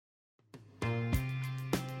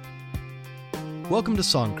Welcome to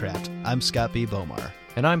Songcraft. I'm Scott B. Bomar.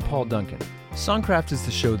 And I'm Paul Duncan. Songcraft is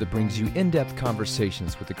the show that brings you in-depth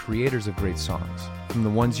conversations with the creators of great songs, from the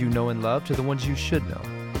ones you know and love to the ones you should know.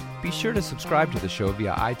 Be sure to subscribe to the show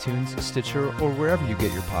via iTunes, Stitcher, or wherever you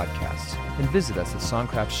get your podcasts, and visit us at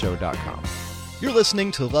songcraftshow.com. You're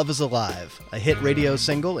listening to Love is Alive, a hit radio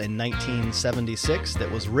single in 1976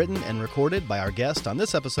 that was written and recorded by our guest on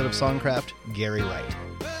this episode of Songcraft, Gary Wright.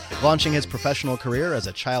 Launching his professional career as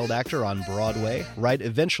a child actor on Broadway, Wright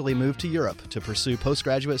eventually moved to Europe to pursue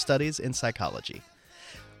postgraduate studies in psychology.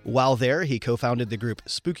 While there, he co-founded the group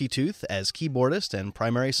Spooky Tooth as keyboardist and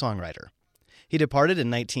primary songwriter. He departed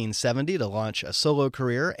in 1970 to launch a solo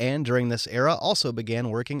career, and during this era also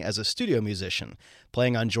began working as a studio musician,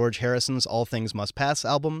 playing on George Harrison's All Things Must Pass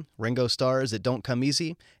album, Ringo Starr's It Don't Come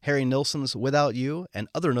Easy, Harry Nilsson's Without You, and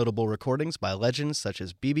other notable recordings by legends such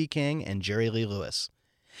as B.B. King and Jerry Lee Lewis.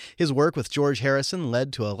 His work with George Harrison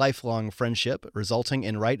led to a lifelong friendship, resulting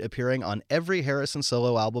in Wright appearing on every Harrison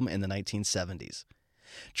solo album in the 1970s.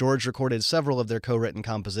 George recorded several of their co-written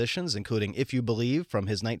compositions, including If You Believe from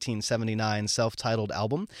his 1979 self-titled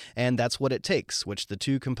album, and That's What It Takes, which the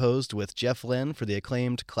two composed with Jeff Lynne for the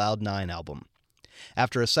acclaimed Cloud 9 album.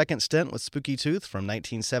 After a second stint with Spooky Tooth from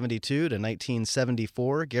 1972 to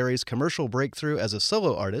 1974, Gary's commercial breakthrough as a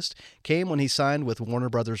solo artist came when he signed with Warner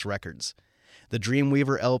Brothers Records. The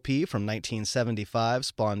Dreamweaver LP from 1975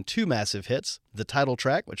 spawned two massive hits, the title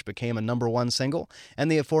track, which became a #1 single, and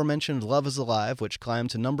the aforementioned Love is Alive, which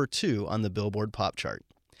climbed to #2 on the Billboard Pop chart.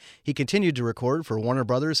 He continued to record for Warner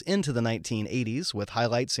Brothers into the 1980s, with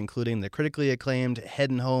highlights including the critically acclaimed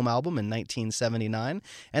Headin' Home album in 1979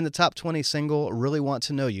 and the top 20 single Really Want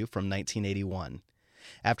to Know You from 1981.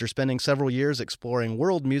 After spending several years exploring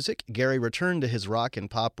world music, Gary returned to his rock and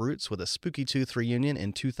pop roots with a Spooky Tooth reunion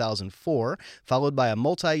in 2004, followed by a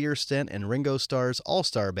multi-year stint in Ringo Starr's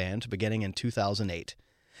All-Star Band beginning in 2008.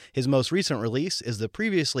 His most recent release is the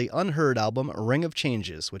previously unheard album Ring of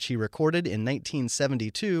Changes, which he recorded in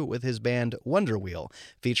 1972 with his band Wonder Wheel,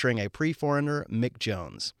 featuring a pre-Foreigner Mick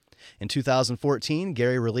Jones. In 2014,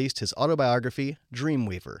 Gary released his autobiography,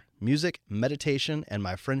 Dreamweaver: Music, Meditation, and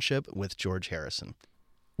My Friendship with George Harrison.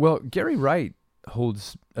 Well, Gary Wright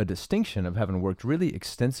holds a distinction of having worked really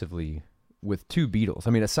extensively with two Beatles. I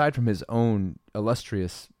mean, aside from his own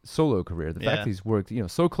illustrious solo career, the fact that he's worked,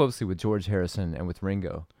 so closely with George Harrison and with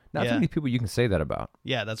Ringo. Not too many people you can say that about.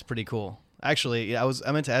 Yeah, that's pretty cool. Actually,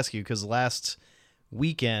 I meant to ask you because last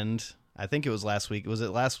weekend, I think it was last week. Was it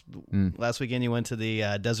last weekend you went to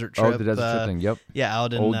the desert trip? Oh, the desert trip thing. Yep. Yeah,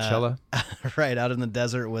 out in Old Cella. Right, out in the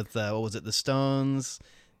desert with what was it? The Stones,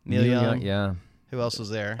 Neil Young. Yeah. Who else was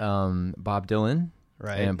there? Bob Dylan,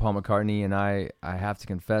 right, and Paul McCartney, and I have to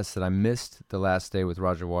confess that I missed the last day with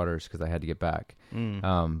Roger Waters because I had to get back.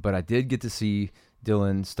 But I did get to see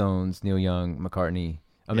Dylan, Stones, Neil Young, McCartney.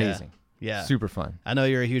 Amazing. Yeah. Super fun. I know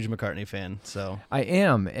you're a huge McCartney fan, so. I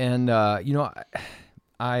am, and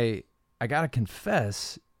I gotta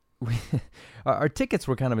confess, our tickets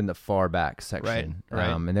were kind of in the far back section, right.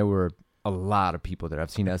 And there were a lot of people there.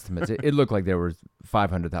 I've seen estimates. It looked like there were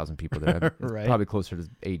 500,000 people there. Right. Probably closer to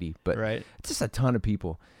 80, but right. It's just a ton of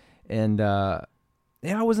people. And I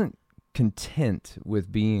wasn't content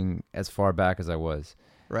with being as far back as I was.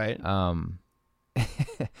 Right.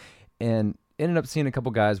 And ended up seeing a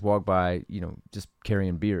couple guys walk by, just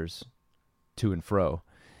carrying beers to and fro.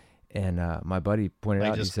 And my buddy pointed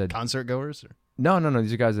out, he said, concert goers? Or? No.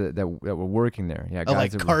 These are guys that were working there. Yeah,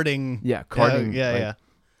 guys like carting. Carting. Yeah.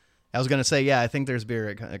 I was going to say, I think there's beer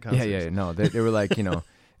at concerts. Yeah. No, they were like,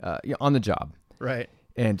 on the job. Right.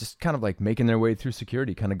 And just kind of like making their way through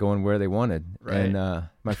security, kind of going where they wanted. Right. And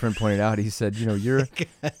my friend pointed out, he said, you're...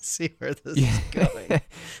 I see where this is going.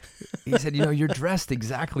 He said, you're dressed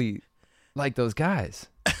exactly like those guys.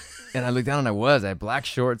 And I looked down and I had black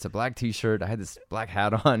shorts, a black t-shirt. I had this black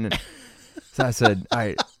hat on. And so I said, all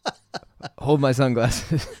right, hold my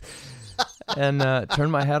sunglasses. And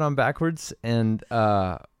turned my hat on backwards and...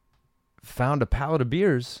 found a pallet of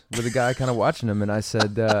beers with a guy kind of watching him, and I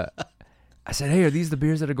said, hey, are these the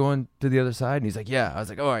beers that are going to the other side? And he's like, yeah. I was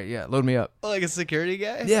like, all right, yeah, load me up. Like a security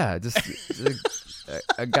guy? Yeah, just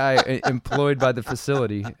a guy employed by the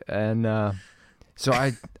facility. And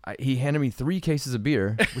so he handed me 3 cases of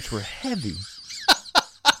beer, which were heavy.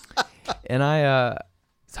 And I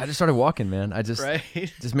just started walking, man. I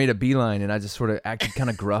just made a beeline, and I just sort of acted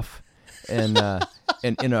kind of gruff and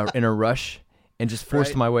in a rush. And just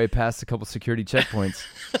forced my way past a couple security checkpoints.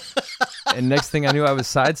 And next thing I knew, I was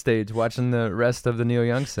side stage watching the rest of the Neil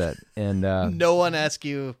Young set. And no one asked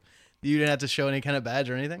you, you didn't have to show any kind of badge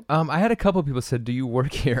or anything? I had a couple people said, do you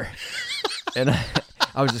work here? And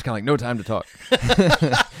I was just kind of like, no time to talk.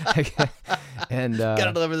 And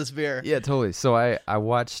gotta deliver this beer. Yeah, totally. So I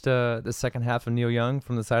watched the second half of Neil Young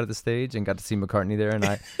from the side of the stage and got to see McCartney there,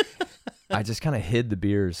 and I just kind of hid the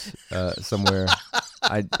beers somewhere.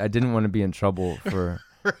 I didn't want to be in trouble for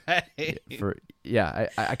Right.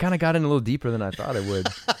 I kind of got in a little deeper than I thought I would.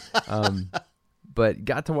 But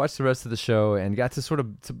got to watch the rest of the show and got to sort of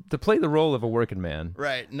to play the role of a working man.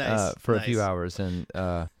 Right. Nice. For nice. a few hours. And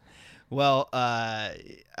well,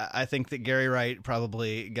 I think that Gary Wright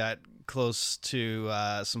probably got close to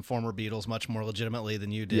some former Beatles much more legitimately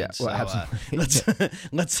than you did. Yeah, well, so absolutely.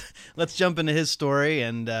 let's jump into his story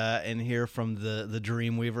and hear from the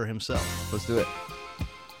Dreamweaver himself. Let's do it.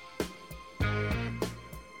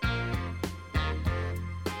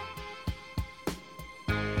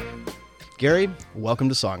 Gary, welcome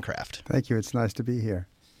to Songcraft. Thank you. It's nice to be here.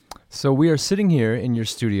 So we are sitting here in your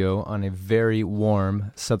studio on a very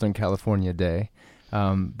warm Southern California day.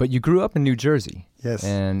 But you grew up in New Jersey. Yes.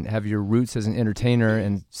 And have your roots as an entertainer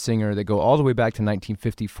and singer that go all the way back to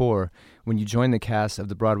 1954 when you joined the cast of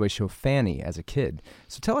the Broadway show Fanny as a kid.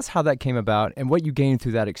 So tell us how that came about and what you gained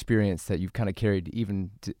through that experience that you've kind of carried even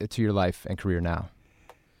to your life and career now.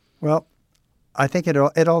 Well, I think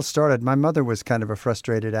it all started. My mother was kind of a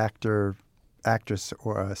frustrated actress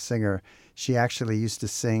or a singer. She actually used to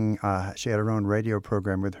sing. She had her own radio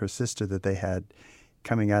program with her sister that they had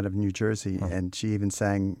coming out of New Jersey, and she even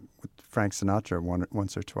sang with Frank Sinatra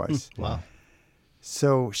once or twice. Wow.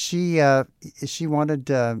 So she wanted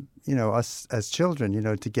us as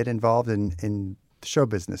children, to get involved in show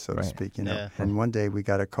business, so to speak. Yeah. And one day we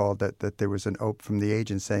got a call that there was an from the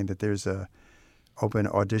agent saying that there's a open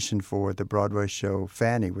audition for the Broadway show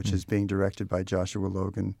Fanny, which is being directed by Joshua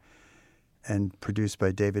Logan and produced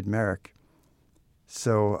by David Merrick.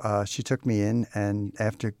 So she took me in, and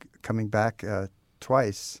after coming back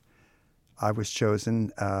twice, I was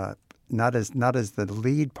chosen not as the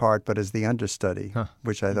lead part, but as the understudy,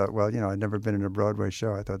 which I thought, I'd never been in a Broadway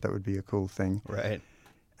show. I thought that would be a cool thing. Right.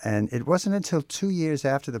 And it wasn't until 2 years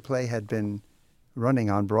after the play had been running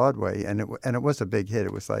on Broadway, and it was a big hit.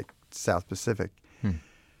 It was like South Pacific.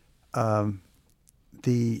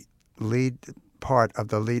 The lead part of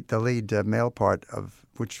the lead male part of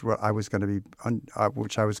which I was going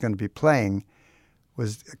to be playing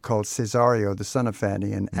was called Cesario, the son of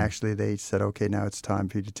Fanny, and actually they said, okay, now it's time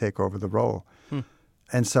for you to take over the role.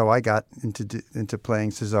 And so I got into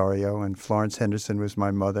playing Cesario, and Florence Henderson was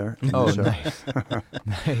my mother. Nice.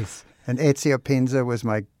 Nice. And Ezio Pinza was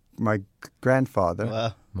my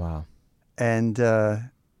grandfather. Wow. And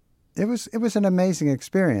it was an amazing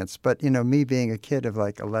experience. But, me being a kid of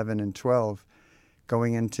like 11 and 12,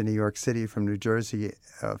 going into New York City from New Jersey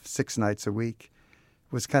 6 nights a week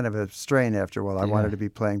was kind of a strain after a while. I wanted to be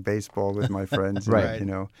playing baseball with my friends. Right.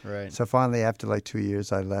 Right. So finally, after like 2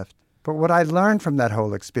 years, I left. But what I learned from that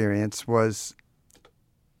whole experience was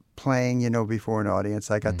playing, before an audience.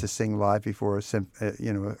 I got to sing live before a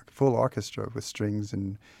full orchestra with strings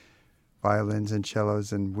and violins and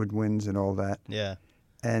cellos and woodwinds and all that. Yeah.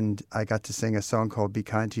 And I got to sing a song called Be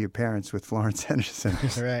Kind to Your Parents with Florence Henderson.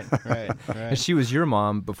 Right. And she was your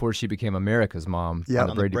mom before she became America's mom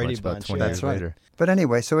on the Brady Bunch about 20 years later. But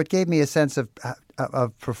anyway, so it gave me a sense of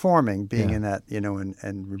performing, being in that,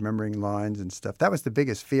 and remembering lines and stuff. That was the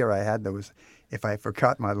biggest fear I had, though, was if I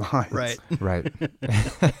forgot my lines. Right. Right.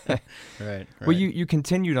 Well, you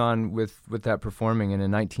continued on with that performing, and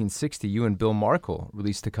in 1960, you and Bill Markle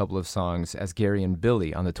released a couple of songs as Gary and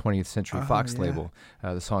Billy on the 20th Century Fox label.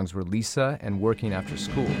 The songs were Lisa and Working After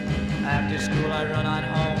School. After school I run on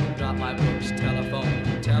home, drop my books,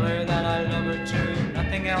 telephone, tell her that I love her too,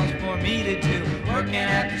 nothing else for me to do, working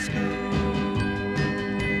after school,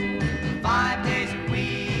 5 days a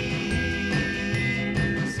week,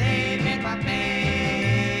 saving my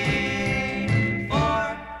pay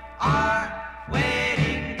for our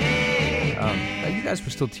wedding day. You guys were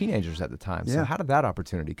still teenagers at the time, so Yeah. how did that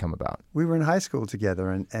opportunity come about? We were in high school together,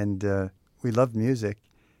 and we loved music.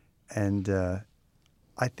 And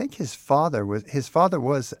I think his father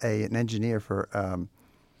was an engineer for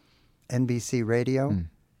NBC Radio.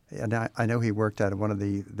 And I know he worked out of one of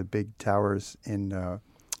the big towers in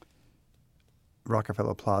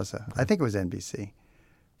Rockefeller Plaza. I think it was NBC.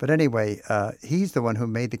 But anyway, he's the one who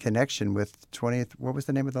made the connection with 20th. What was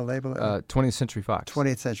the name of the label? 20th Century Fox.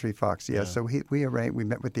 20th Century Fox. Yeah. So we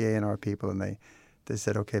met with the A&R people, and they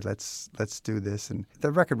said, okay, let's do this. And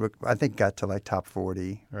the record, I think, got to like top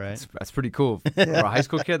 40. Right. That's pretty cool. For a high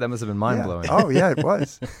school kid, that must have been mind-blowing. Oh, yeah, it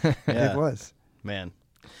was. Yeah. It was. Man.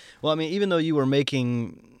 Well, I mean, even though you were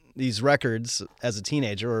making these records as a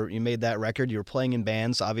teenager, or you made that record, you were playing in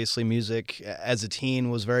bands. Obviously, music as a teen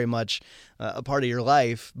was very much a part of your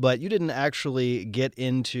life, but you didn't actually get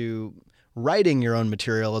into writing your own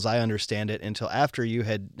material, as I understand it, until after you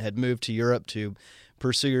had moved to Europe to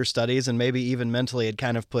pursue your studies, and maybe even mentally had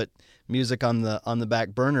kind of put music on the back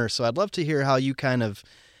burner. So I'd love to hear how you kind of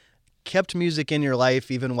kept music in your life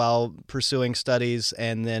even while pursuing studies,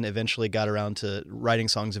 and then eventually got around to writing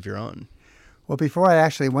songs of your own. Well, before I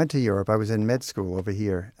actually went to Europe, I was in med school over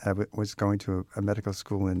here. I was going to a medical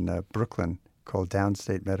school in Brooklyn called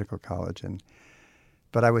Downstate Medical College,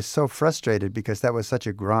 but I was so frustrated because that was such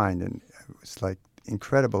a grind, and it was like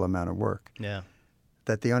incredible amount of work. Yeah.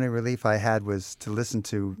 That the only relief I had was to listen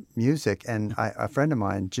to music. And a friend of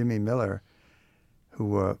mine, Jimmy Miller,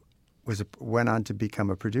 who went on to become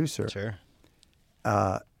a producer, Sure.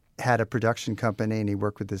 had a production company, and he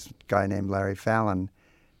worked with this guy named Larry Fallon.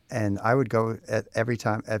 And I would go every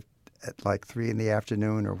time at like 3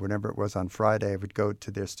 p.m. or whenever it was on Friday, I would go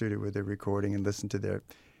to their studio where they're recording and listen to their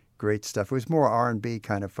great stuff. It was more R&B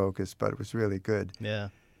kind of focused, but it was really good. Yeah.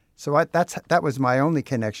 So that was my only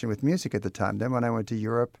connection with music at the time. Then when I went to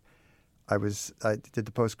Europe, I did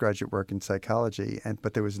the postgraduate work in psychology,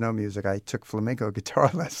 but there was no music. I took flamenco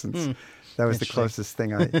guitar lessons. That was the closest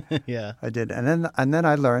thing Yeah. I did. And then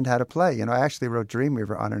I learned how to play. You know, I actually wrote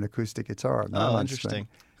Dreamweaver on an acoustic guitar. Oh, interesting.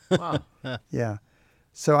 Wow. Yeah.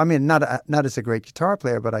 So I mean, not as a great guitar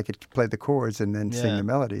player, but I could play the chords and then sing the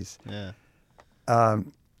melodies. Yeah.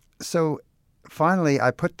 So finally,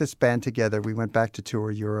 I put this band together. We went back to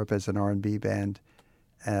tour Europe as an R&B band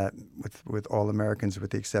with all Americans,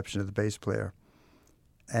 with the exception of the bass player.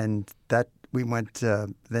 And that we went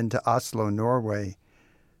then to Oslo, Norway,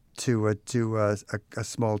 to do a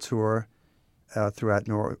small tour throughout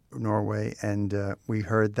Norway. And we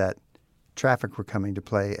heard that Traffic were coming to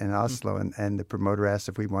play in Oslo, and the promoter asked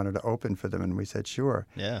if we wanted to open for them, and we said sure.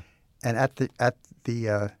 Yeah. And at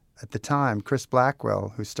the time, Chris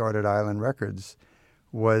Blackwell, who started Island Records,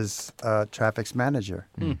 was Traffic's manager,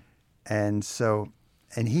 and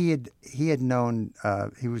he had known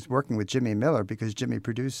he was working with Jimmy Miller because Jimmy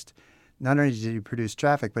produced. Not only did he produce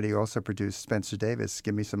Traffic, but he also produced Spencer Davis'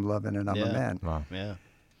 "Give Me Some Lovin' and I'm a Man." Wow. Yeah.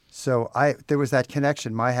 So there was that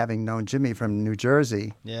connection. My having known Jimmy from New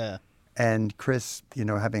Jersey. Yeah. And Chris,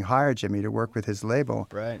 having hired Jimmy to work with his label,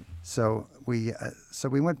 Right. So we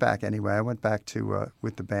went back anyway. I went back to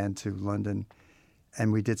with the band to London,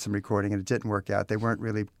 and we did some recording, and it didn't work out. They weren't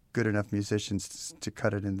really good enough musicians to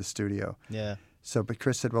cut it in the studio. Yeah. So, but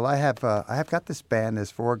Chris said, "Well, I have got this band.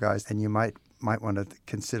 There's 4 guys, and you might want to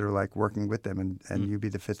consider like working with them, and you be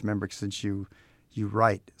the 5th member since you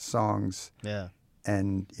write songs, Yeah.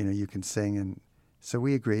 and you can sing." And so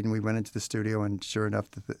we agreed, and we went into the studio, and sure enough,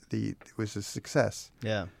 it was a success.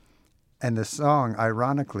 Yeah. And the song,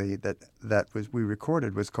 ironically, that we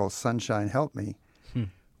recorded was called "Sunshine Help Me,"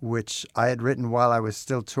 which I had written while I was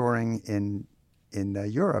still touring in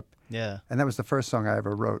Europe. Yeah. And that was the first song I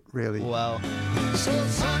ever wrote, really. Wow. So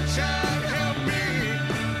sunshine help me,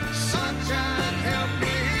 sunshine help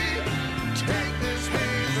me, take this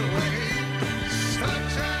haze away.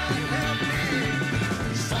 Sunshine help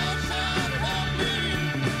me, sunshine help me,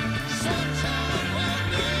 sunshine help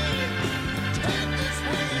me, take this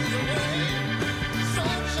haze away.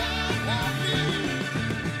 Sunshine help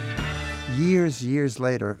me. Years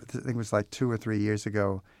later, I think it was like 2 or 3 years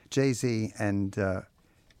ago, Jay-Z and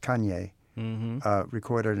Kanye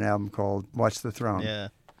recorded an album called Watch the Throne. Yeah.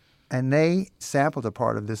 And they sampled a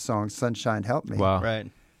part of this song, Sunshine Help Me, Wow. Right.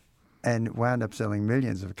 and wound up selling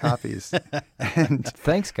millions of copies. And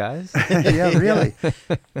Thanks, guys. yeah, really.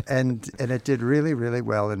 And it did really, really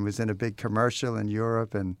well, and was in a big commercial in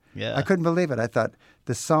Europe. And Yeah. I couldn't believe it. I thought,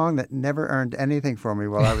 the song that never earned anything for me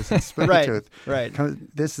while I was in Splintertooth. Right.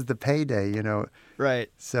 This is the payday, Right.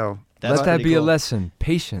 So That's Let that pretty be a cool. lesson.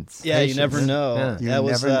 Patience. Yeah, you never Patience. know. Yeah. You That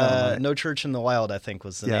was never know, right? No Church in the Wild, I think,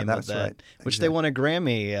 was the name of that's that, right. which they won a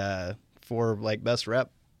Grammy for like best rap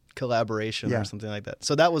collaboration Yeah. or something like that.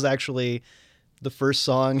 So that was actually the first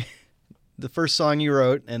song you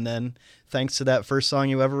wrote, and then thanks to that first song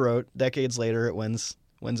you ever wrote, decades later it wins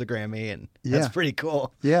a Grammy, and that's Yeah. pretty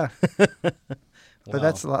cool. Yeah. Wow. But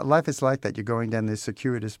that's life is like that. You're going down these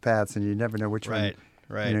circuitous paths, and you never know which Right.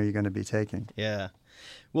 one you're going to be taking. Yeah.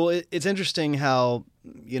 Well, it's interesting how,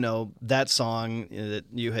 that song that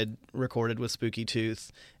you had recorded with Spooky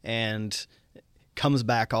Tooth and comes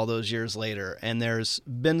back all those years later. And there's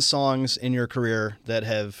been songs in your career that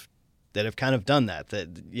have kind of done that,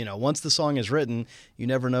 once the song is written, you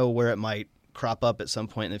never know where it might crop up at some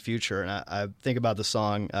point in the future. And I think about the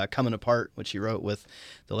song Coming Apart, which you wrote with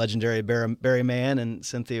the legendary Barry Mann and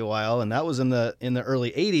Cynthia Weil. And that was in the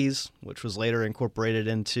early 80s, which was later incorporated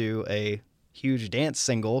into a huge dance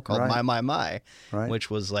single called Right. My, Right. which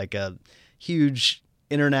was like a huge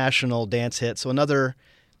international dance hit. So another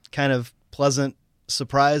kind of pleasant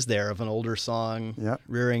surprise there of an older song Yep.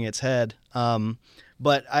 rearing its head.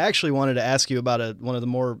 But I actually wanted to ask you about one of the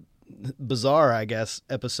more bizarre, I guess,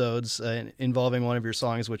 episodes involving one of your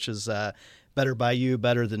songs, which is Better By You,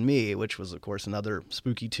 Better Than Me, which was, of course, another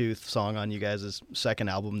Spooky Tooth song on you guys' second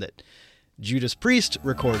album that Judas Priest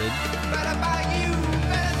recorded. Better by you,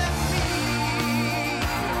 better than me.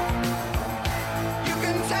 You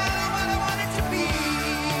can tell what I want it to be.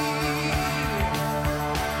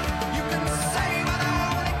 You can say what I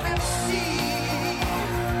want it to see.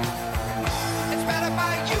 It's better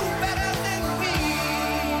by you, better than me.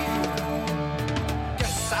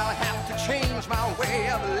 Guess I'll have to change my way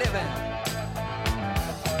of living.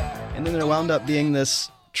 And then there wound up being this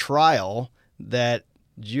trial that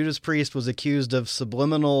Judas Priest was accused of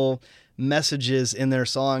subliminal messages in their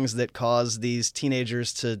songs that caused these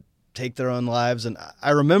teenagers to take their own lives. And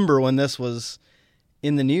I remember when this was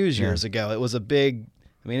in the news years ago, it was a big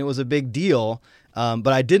deal. But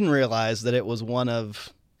I didn't realize that it was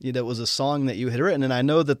that was a song that you had written. And I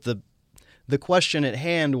know that the question at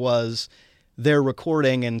hand was their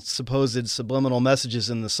recording and supposed subliminal messages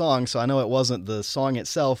in the song. So I know it wasn't the song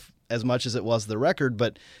itself as much as it was the record,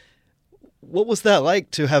 but what was that like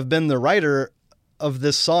to have been the writer of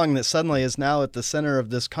this song that suddenly is now at the center of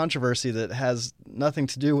this controversy that has nothing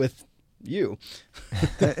to do with you?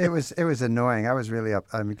 It was annoying. I was really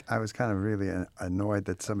I was kind of really annoyed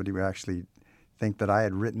that somebody would actually think that I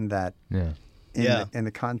had written that. Yeah. In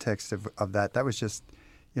the context of that. That was just,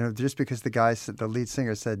 just because the lead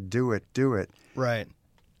singer said, do it. Right.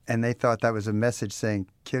 And they thought that was a message saying,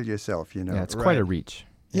 kill yourself, Yeah, it's quite a reach.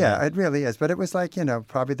 Yeah, it really is. But it was like,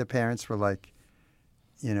 probably the parents were like,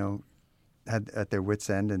 had at their wits'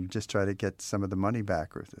 end and just try to get some of the money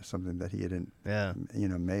back or something that he hadn't,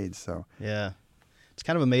 made. So yeah, it's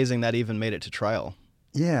kind of amazing that even made it to trial.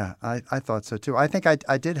 Yeah, I thought so too. I think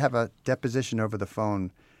I did have a deposition over the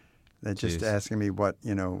phone that just asking me why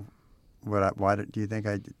do you think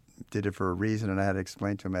I did it for a reason? And I had to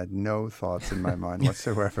explain to him I had no thoughts in my mind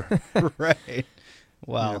whatsoever. Right.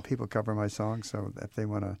 Wow. People cover my songs, so if they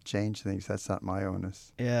want to change things, that's not my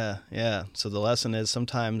onus. Yeah. So the lesson is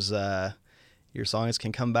sometimes your songs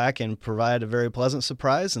can come back and provide a very pleasant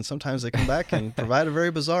surprise, and sometimes they come back and provide a very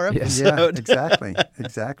bizarre episode. Yeah,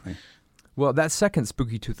 exactly. Well, that second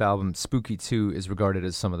Spooky Tooth album, Spooky 2, is regarded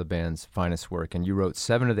as some of the band's finest work, and you wrote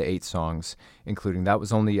 7 of the 8 songs, including That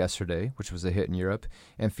Was Only Yesterday, which was a hit in Europe,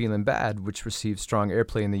 and Feeling Bad, which received strong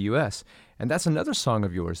airplay in the U.S., and that's another song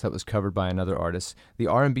of yours that was covered by another artist. The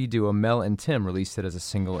R&B duo Mel and Tim released it as a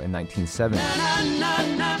single in 1970.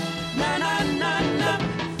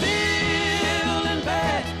 Feeling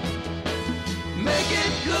bad, make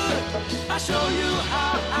it good. I show you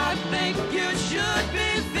how I think you should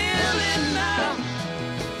be feeling now.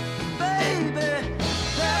 Baby,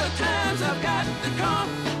 there are times I've got to come.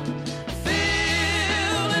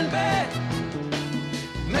 Feeling bad,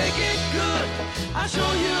 make it good. I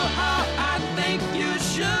show you how I think you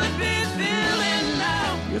should be feeling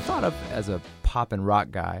now. You're thought of as a pop and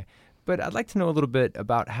rock guy, but I'd like to know a little bit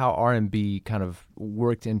about how R&B kind of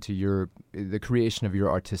worked into the creation of your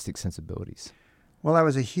artistic sensibilities. Well, I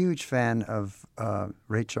was a huge fan of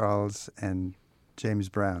Ray Charles and James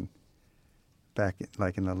Brown back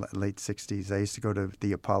in the late 60s. I used to go to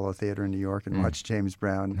the Apollo Theater in New York and watch James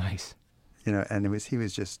Brown. Nice. And he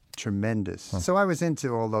was just tremendous. So I was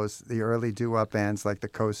into all the early doo-wop bands like the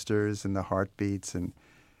Coasters and the Heartbeats, and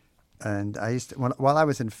I used to, while I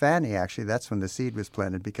was in Fanny, actually, that's when the seed was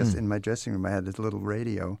planted, because in my dressing room I had this little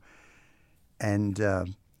radio, and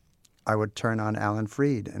I would turn on Alan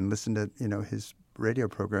Freed and listen to his radio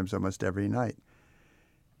programs almost every night,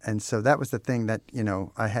 and so that was the thing that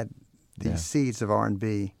I had these seeds of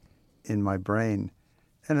R&B in my brain.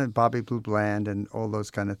 And then Bobby Blue Bland and all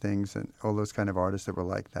those kind of things and all those kind of artists that were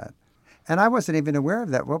like that. And I wasn't even aware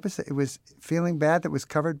of that. What was it? It was Feeling Bad that was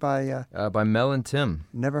covered by Mel and Tim.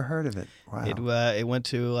 Never heard of it. Wow. It went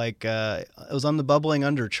to it was on the Bubbling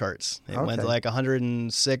Under charts. It went to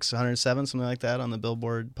 106, 107, something like that on the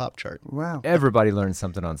Billboard pop chart. Wow. Everybody learned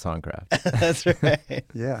something on Songcraft. That's right.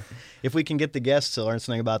 Yeah. If we can get the guests to learn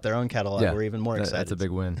something about their own catalog, we're even more excited. That's a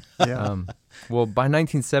big win. Yeah. Well, by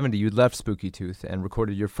 1970, you'd left Spooky Tooth and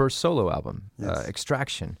recorded your first solo album, Yes.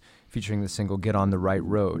 Extraction, featuring the single Get on the Right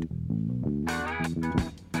Road.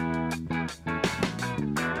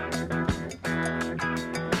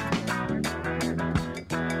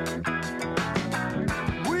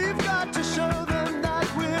 We've got to show them that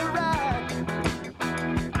we're right.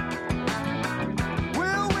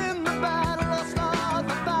 We'll win the battle or start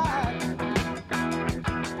the fight.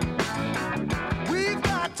 We've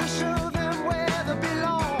got to show them where they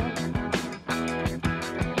belong.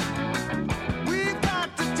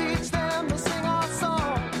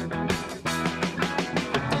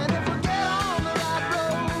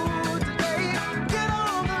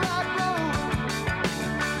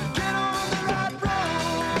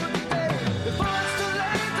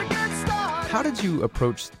 how did you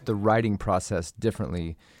approach the writing process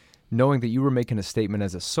differently, knowing that you were making a statement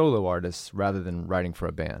as a solo artist rather than writing for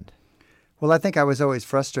a band? Well, I think I was always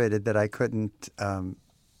frustrated that I couldn't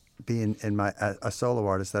be in my a solo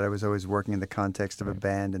artist, that I was always working in the context of a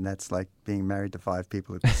band, and that's like being married to 5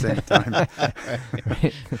 people at the same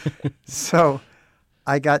time. So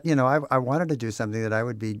I got, I wanted to do something that I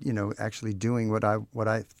would be, actually doing what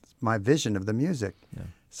I my vision of the music. Yeah.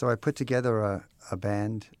 So I put together a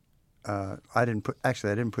band. I didn't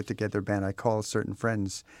put together a band. I called certain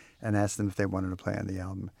friends and asked them if they wanted to play on the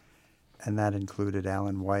album. And that included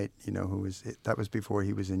Alan White, that was before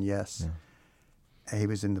he was in Yes. Yeah. He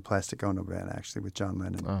was in the Plastic Ono band, actually, with John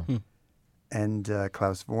Lennon. Oh. And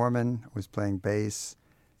Klaus Vormann was playing bass.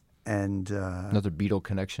 And Another Beatle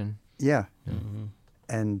connection. yeah. Mm-hmm.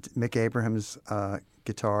 And Mick Abrahams'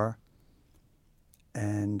 guitar.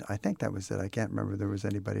 And I think that was it. I can't remember if there was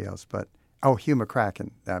anybody else. But, Hugh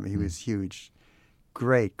McCracken. I mean, he was huge.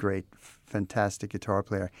 Great, fantastic guitar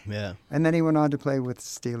player. Yeah. And then he went on to play with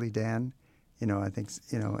Steely Dan. I think,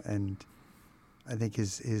 and I think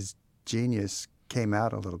his genius came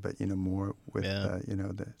out a little bit, more with,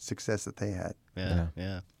 the success that they had.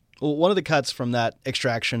 Yeah. Well, one of the cuts from that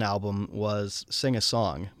Extraction album was Sing a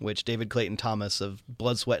Song, which David Clayton Thomas of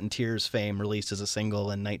Blood, Sweat, and Tears fame released as a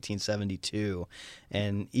single in 1972.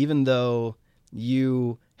 And even though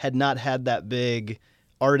you had not had that big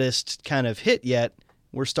artist kind of hit yet,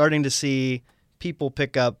 we're starting to see people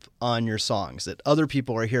pick up on your songs, that other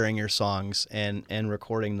people are hearing your songs and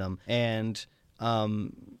recording them. And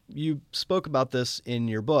you spoke about this in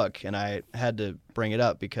your book, and I had to bring it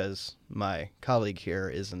up because my colleague here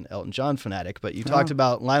is an Elton John fanatic, but you talked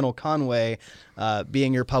about Lionel Conway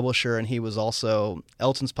being your publisher, and he was also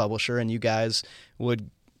Elton's publisher, and you guys would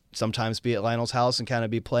sometimes be at Lionel's house and kind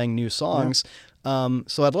of be playing new songs.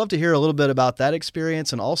 So I'd love to hear a little bit about that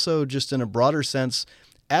experience, and also just in a broader sense,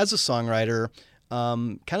 as a songwriter,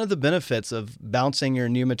 kind of the benefits of bouncing your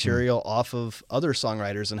new material off of other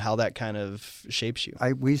songwriters and how that kind of shapes you.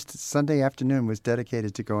 Sunday afternoon was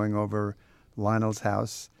dedicated to going over Lionel's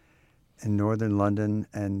house in northern London,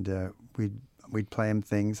 and we'd play him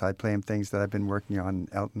things. I'd play him things that I've been working on.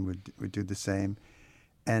 Elton would do the same.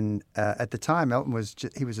 And at the time, Elton was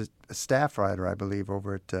he was a staff writer, I believe,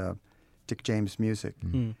 over at Dick James Music,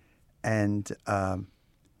 and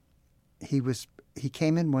he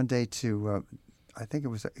came in one day to. I think it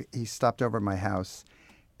was he stopped over at my house,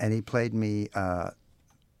 and he played me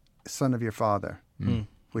 "Son of Your Father,"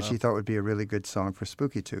 which he thought would be a really good song for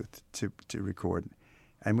Spooky Tooth to record.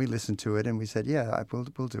 And we listened to it, and we said, "Yeah, we'll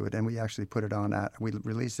do it." And we actually put it on. We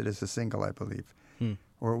released it as a single, I believe,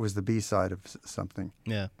 or it was the B-side of something.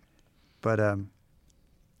 Yeah. But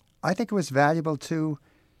I think it was valuable too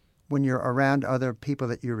when you're around other people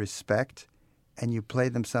that you respect, and you play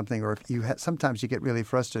them something, or if you sometimes you get really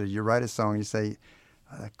frustrated. You write a song, you say,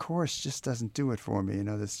 "The chorus just doesn't do it for me.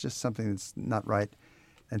 There's just something that's not right."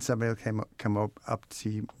 And somebody will come up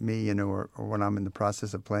to me, or when I'm in the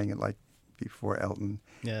process of playing it, like before Elton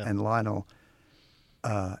and Lionel,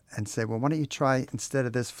 and say, "Well, why don't you try, instead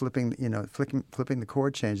of this, flipping the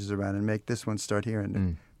chord changes around and make this one start here?"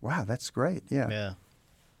 And wow, that's great. Yeah.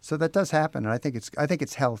 So that does happen, and I think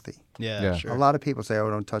it's healthy. Yeah. Sure. A lot of people say, "Oh,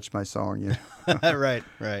 don't touch my song," Right.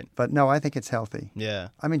 But no, I think it's healthy. Yeah.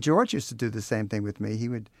 I mean, George used to do the same thing with me. He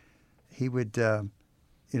would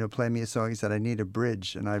play me a song. He said, "I need a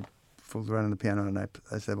bridge," and I fooled around on the piano, and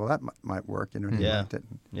I said, "Well, that might work." And he liked it.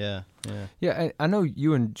 Yeah. Yeah, I know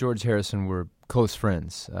you and George Harrison were close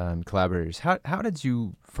friends, collaborators. How did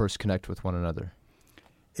you first connect with one another?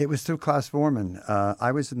 It was through Klaus Vormann.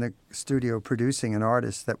 I was in the studio producing an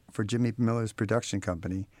artist for Jimmy Miller's production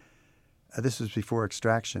company. This was before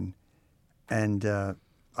Extraction. And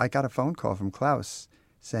I got a phone call from Klaus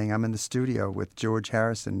saying, "I'm in the studio with George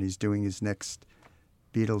Harrison. He's doing his next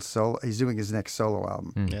Beatles solo. He's doing his next solo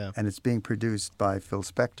album. Yeah. And it's being produced by Phil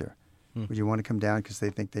Spector. Would you want to come down, because they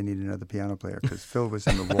think they need another piano player?" Because Phil was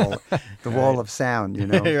in the wall of sound,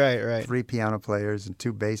 Right. 3 piano players and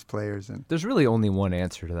 2 bass players. And There's really only one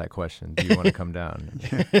answer to that question. Do you want to come down?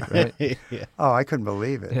 Right? Yeah. oh, I couldn't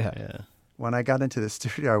believe it. Yeah. When I got into the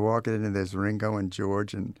studio, I walked in and there's Ringo and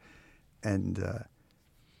George and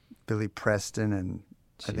Billy Preston and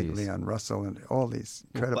I think Jeez. Leon Russell and all these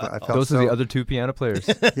incredible. Wow. I felt Those are the other 2 piano players.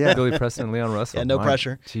 Yeah. Billy Preston and Leon Russell. Yeah, no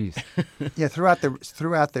pressure. Jeez. Yeah, throughout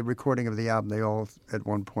the recording of the album, they all at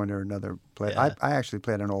one point or another played. Yeah. I actually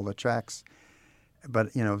played on all the tracks,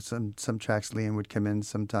 but some tracks Leon would come in.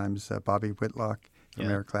 Sometimes Bobby Whitlock from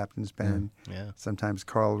Eric Clapton's band. Yeah. Sometimes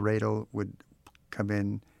Carl Radel would come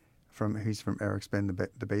in he's from Eric's band,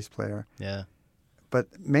 the bass player. Yeah. But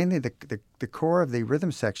mainly the core of the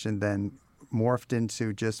rhythm section then morphed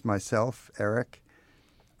into just myself, Eric,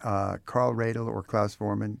 Carl Radel or Klaus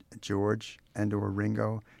Voormann, George or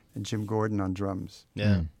Ringo, and Jim Gordon on drums.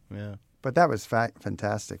 Yeah, yeah. But that was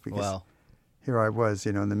fantastic because Wow. here I was,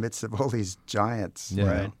 in the midst of all these giants. Yeah.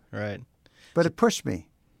 Right, right. But it pushed me.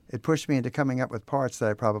 It pushed me into coming up with parts that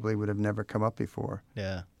I probably would have never come up before.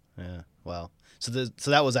 Yeah, yeah. Wow. So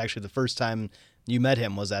that was actually the first time you met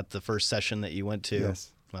him, was at the first session that you went to?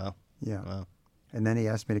 Yes. Wow. Yeah. Wow. And then he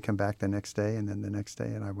asked me to come back the next day, and then the next day,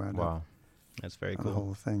 and I wound up Wow. That's very on the cool.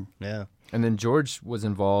 whole thing. Yeah. And then George was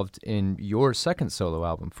involved in your second solo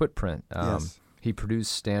album, Footprint. Yes. He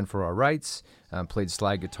produced Stand for Our Rights, played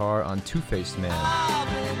slide guitar on Two-Faced Man. I've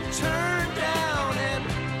been turned down and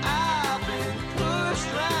I've been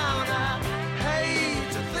pushed round. I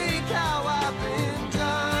hate to think how I've been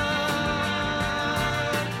done.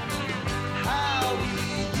 How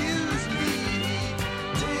he used me,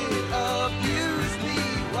 did abuse me,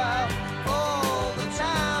 while all the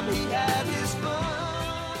time he had his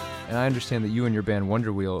fun. And I understand that you and your band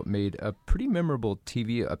Wonder Wheel made a pretty memorable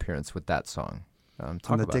TV appearance with that song.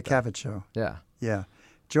 Talk On the about Dick that. Cavett show. Yeah. Yeah.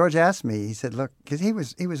 George asked me, he said, look, because he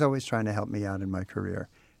was always trying to help me out in my career,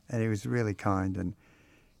 and he was really kind. And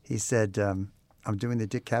he said, I'm doing the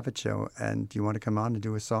Dick Cavett show, and do you want to come on and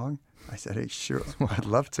do a song? I said, hey, sure, I'd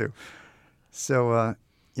love to. So,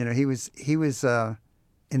 he was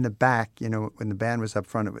in the back, when the band was up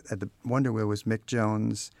front. At the Wonder Wheel was Mick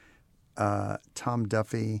Jones, Tom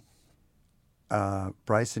Duffy,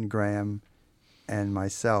 Bryson Graham, and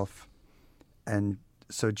myself. And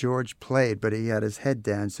so George played, but he had his head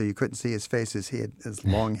down, so you couldn't see his face. He had his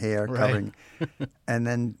long hair Right. covering. And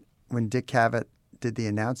then when Dick Cavett did the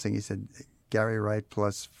announcing, he said, Gary Wright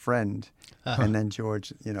plus friend. And then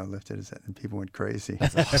George, lifted his head, and people went crazy.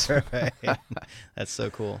 Right. That's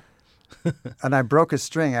so cool. And I broke a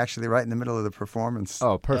string, actually, right in the middle of the performance.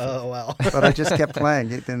 Oh, perfect. Oh, wow. But I just kept playing.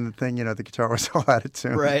 Then the thing, the guitar was all out of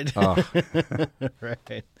tune. Right. Oh,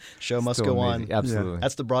 Right. Show must still go amazing. on. Absolutely.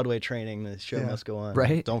 That's the Broadway training. The show Yeah. must go on.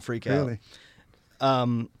 Right. Don't freak Really.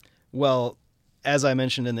 out. Well, as I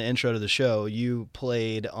mentioned in the intro to the show, you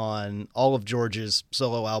played on all of George's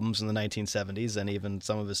solo albums in the 1970s and even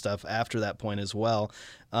some of his stuff after that point as well.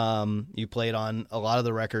 You played on a lot of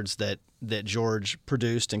the records that George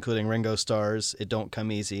produced, including Ringo Starr's It Don't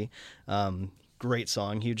Come Easy. Great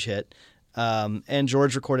song, huge hit. And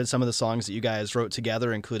George recorded some of the songs that you guys wrote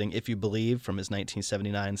together, including If You Believe from his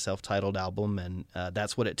 1979 self-titled album, and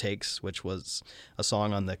That's What It Takes, which was a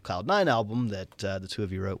song on the Cloud 9 album that the two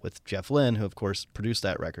of you wrote with Jeff Lynne, who, of course, produced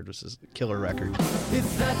that record, which is a killer record.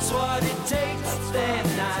 If that's what it takes, then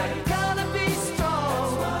I gotta be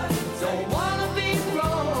strong. Don't wanna be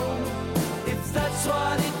wrong. If that's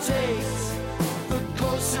what it takes, the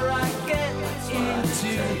closer I get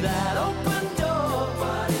into that open door.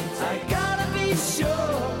 I gotta be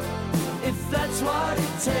sure. If that's what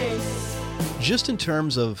it takes. Just in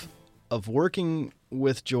terms of working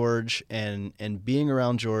with George and being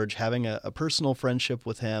around George, having a personal friendship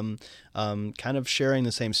with him, kind of sharing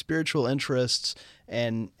the same spiritual interests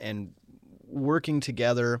and working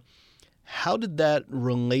together, how did that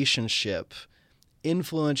relationship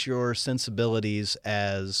influence your sensibilities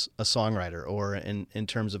as a songwriter, or in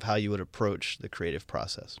terms of how you would approach the creative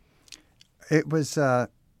process? It was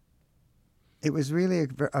really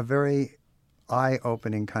a very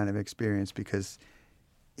eye-opening kind of experience, because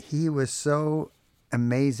he was so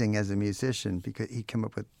amazing as a musician, because he'd come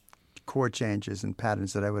up with chord changes and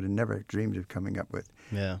patterns that I would have never dreamed of coming up with,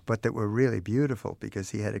 Yeah. but that were really beautiful,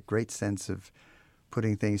 because he had a great sense of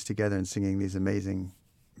putting things together and singing these amazing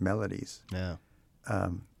melodies. Yeah.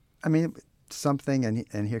 I mean, Something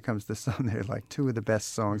and Here Comes the Sun, they're like two of the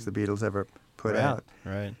best songs the Beatles ever put Right. out.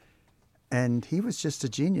 Right. And he was just a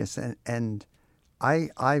genius, and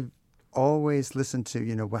I've always listened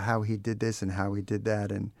to how he did this and how he did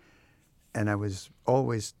that, and I was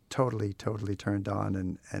always totally turned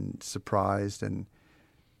on and surprised, and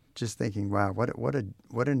just thinking, wow, what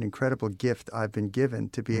an incredible gift I've been given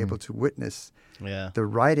to be able to witness Yeah. the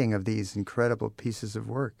writing of these incredible pieces of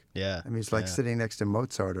work. Yeah. I mean, it's like Yeah. sitting next to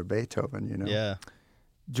Mozart or Beethoven. Yeah.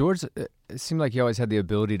 George, it seemed like he always had the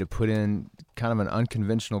ability to put in kind of an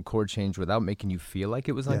unconventional chord change without making you feel like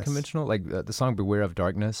it was Yes. unconventional. Like the song "Beware of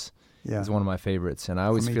Darkness" Yeah. is one of my favorites, and I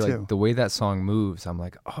always me feel too. like the way that song moves, I'm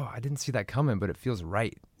like, oh, I didn't see that coming, but it feels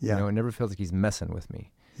right. Yeah. It never feels like he's messing with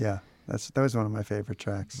me. Yeah, that was one of my favorite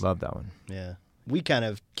tracks. Love that one. Yeah. We kind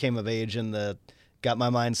of came of age in the Got My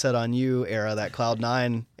Mind Set on You era, that Cloud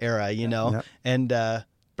 9 era, Yep. And but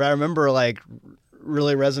I remember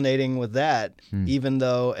really resonating with that, even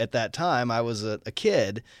though at that time I was a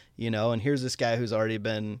kid, and here's this guy who's already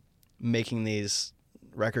been making these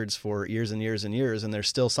records for years and years and years, and there's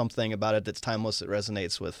still something about it that's timeless that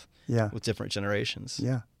resonates with different generations.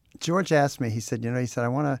 Yeah. George asked me, he said, I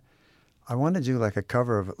want to do like a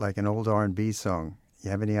cover of like an old R&B song. You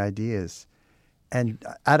have any ideas? And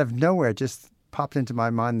out of nowhere, just popped into my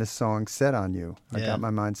mind this song, Set on You. I got my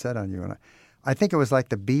mind set on you. And I think it was like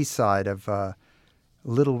the B-side of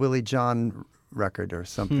Little Willie John record or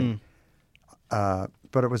something. But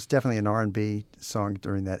it was definitely an R&B song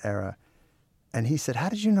during that era. And he said, how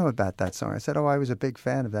did you know about that song? I said, I was a big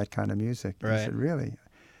fan of that kind of music. Right. He said, really?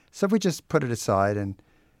 So we just put it aside, and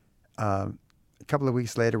a couple of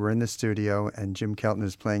weeks later, we're in the studio, and Jim Keltner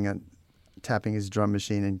is tapping his drum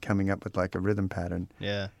machine and coming up with like a rhythm pattern.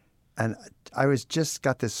 Yeah. And I just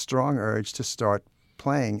got this strong urge to start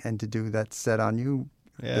playing and to do that Set on You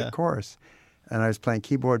the chorus. And I was playing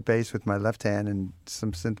keyboard bass with my left hand and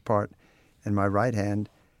some synth part in my right hand,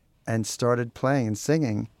 and started playing and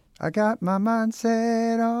singing, I got my mind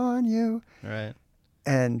set on you. Right.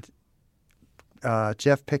 And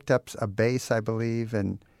Jeff picked up a bass, I believe,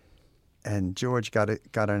 and George got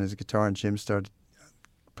on his guitar, and Jim started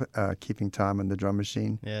keeping time on the drum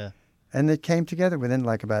machine. Yeah. And it came together within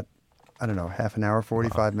like about, I don't know, half an hour,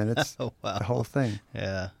 45 minutes. Oh, wow. The whole thing.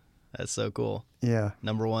 Yeah. That's so cool. Yeah.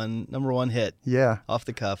 Number one hit. Yeah. Off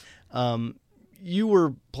the cuff. You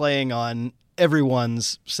were playing on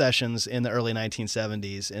everyone's sessions in the early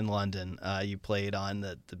 1970s in London. You played on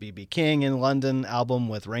the B.B. King in London album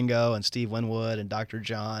with Ringo and Steve Winwood and Dr.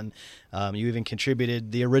 John. You even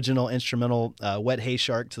contributed the original instrumental Wet Hay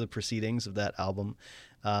Shark to the proceedings of that album.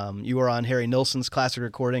 You were on Harry Nilsson's classic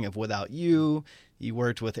recording of Without You. You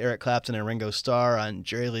worked with Eric Clapton and Ringo Starr on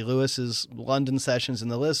Jerry Lee Lewis's London sessions,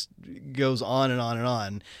 and the list goes on and on and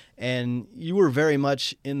on. And you were very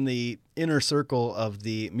much in the inner circle of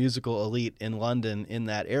the musical elite in London in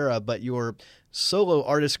that era, but your solo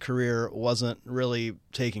artist career wasn't really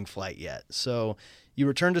taking flight yet. So you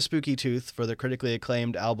returned to Spooky Tooth for the critically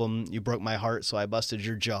acclaimed album You Broke My Heart, So I Busted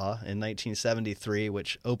Your Jaw in 1973,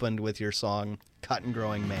 which opened with your song Cotton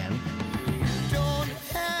Growing Man. Don't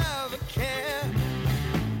have a care.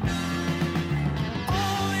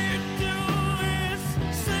 All you do is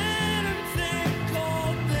sit and think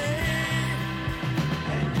all day,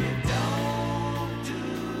 and you don't do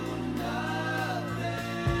nothing.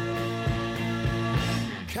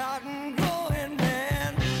 Cotton growing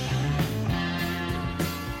man.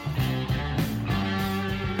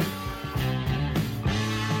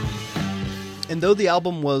 And though the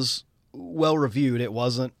album was well reviewed, it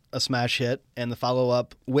wasn't a smash hit, and the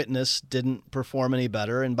follow-up Witness didn't perform any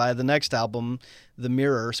better. And by the next album, The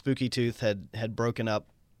Mirror, Spooky Tooth had broken up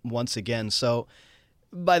once again. So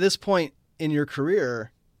by this point in your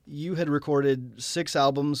career, you had recorded 6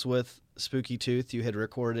 albums with Spooky Tooth. You had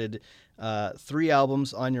recorded 3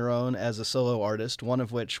 albums on your own as a solo artist, one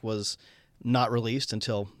of which not released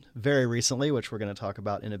until very recently, which we're going to talk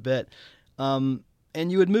about in a bit. And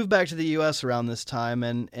you had moved back to the U.S. around this time,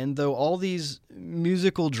 and though all these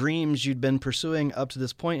musical dreams you'd been pursuing up to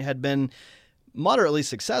this point had been moderately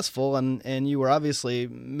successful, and you were obviously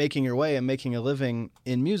making your way and making a living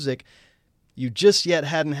in music, you just yet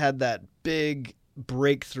hadn't had that big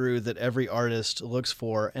breakthrough that every artist looks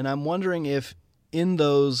for. And I'm wondering if in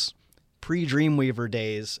those pre-Dreamweaver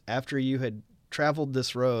days, after you had traveled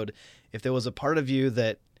this road, if there was a part of you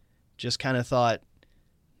that just kind of thought,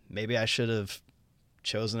 maybe I should have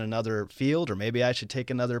chosen another field, or maybe I should take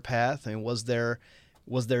another path. I mean, was there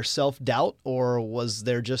self-doubt, or was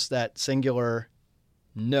there just that singular,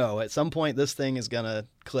 no, at some point this thing is going to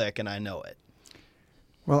click and I know it?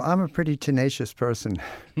 Well, I'm a pretty tenacious person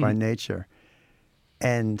by nature.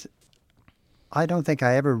 And I don't think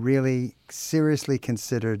I ever really seriously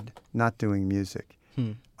considered not doing music.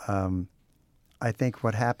 I think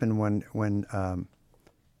what happened when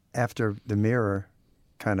after The Mirror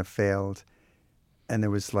kind of failed, and there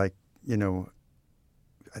was like,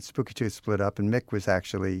 Spooky Tooth split up, and Mick was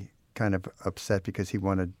actually kind of upset because he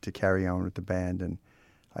wanted to carry on with the band. And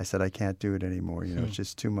I said, I can't do it anymore. It's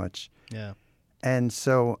just too much. Yeah. And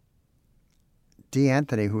so Dee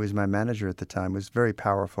Anthony, who was my manager at the time, was very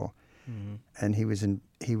powerful. Mm-hmm. And he was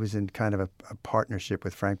in kind of a partnership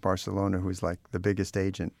with Frank Barcelona, who was like the biggest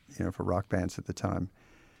agent, for rock bands at the time.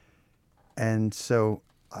 And so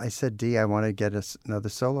I said, Dee, I want to get us another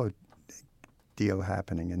solo deal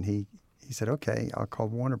happening. And he said, okay, I'll call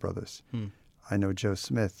Warner Brothers. I know Joe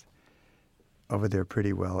Smith over there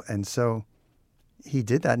pretty well. And so he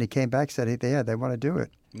did that, and he came back and said, yeah, they want to do it.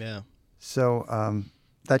 Yeah. So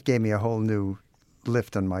that gave me a whole new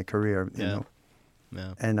lift on my career, you know.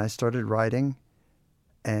 Yeah. And I started writing,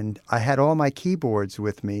 and I had all my keyboards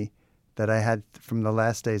with me, that I had from the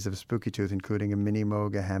last days of Spooky Tooth, including a Mini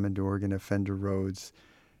Moog, a Hammond organ, a Fender Rhodes,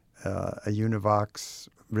 a Univox,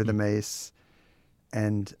 Rhythm Ace,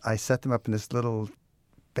 and I set them up in this little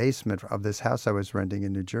basement of this house I was renting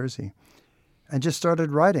in New Jersey, and just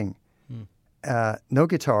started writing. No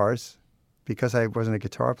guitars, because I wasn't a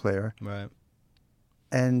guitar player. Right.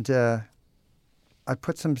 And I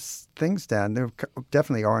put some things down. They were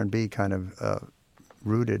definitely R&B kind of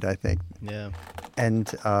rooted, I think. Yeah.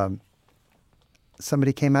 And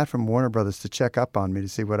somebody came out from Warner Brothers to check up on me to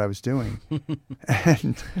see what I was doing.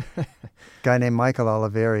 And a guy named Michael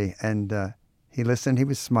Oliveri, and he listened. He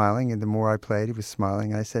was smiling, and the more I played, he was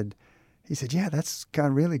smiling. He said, yeah, that's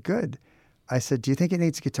gone really good. I said, do you think it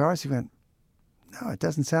needs guitars? He went, no, it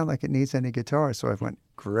doesn't sound like it needs any guitars. So I went,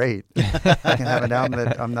 great. I can have an album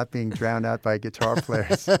that I'm not being drowned out by guitar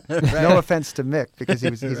players. No offense to Mick, because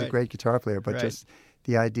he's a great guitar player, but just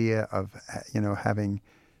the idea of, having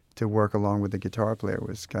to work along with the guitar player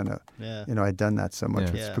was kind of, I'd done that so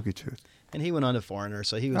much with Spooky Tooth. And he went on to Foreigner,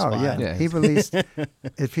 so he was fine. Yeah. He released,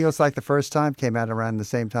 It Feels Like the First Time came out around the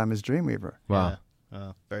same time as Dreamweaver. Wow. Yeah.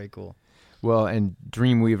 Oh, very cool. Well, and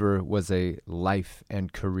Dreamweaver was a life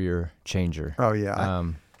and career changer. Oh, yeah.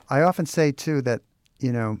 I often say, too, that,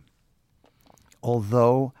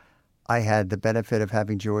 although I had the benefit of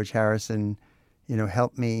having George Harrison,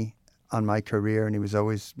 help me on my career, and he was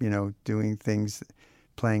always, doing things,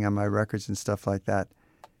 playing on my records and stuff like that,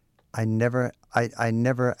 I never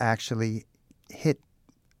actually hit,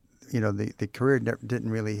 the career didn't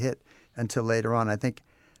really hit until later on. I think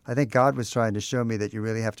God was trying to show me that you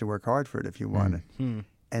really have to work hard for it if you want it.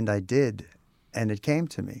 And I did, and it came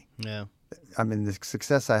to me. Yeah. I mean, the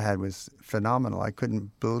success I had was phenomenal. I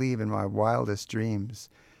couldn't believe in my wildest dreams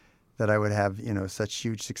that I would have, such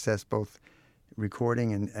huge success, both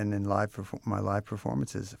recording and in my live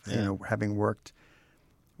performances. Yeah. Having worked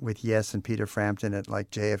with Yes and Peter Frampton at like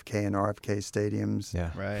JFK and RFK stadiums. Yeah.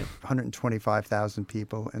 Right. 125,000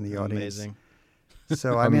 people in the audience. Amazing.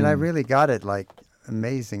 So, I mean, I really got it, like,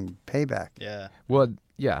 amazing payback. Yeah. Well,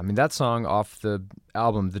 yeah, I mean, that song off the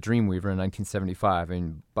album The Dreamweaver in 1975,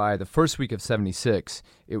 and by the first week of 76,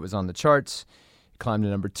 it was on the charts. It climbed to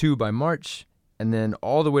number 2 by March, and then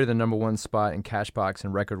all the way to the number 1 spot in Cashbox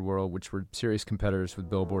and Record World, which were serious competitors with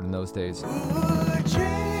Billboard in those days.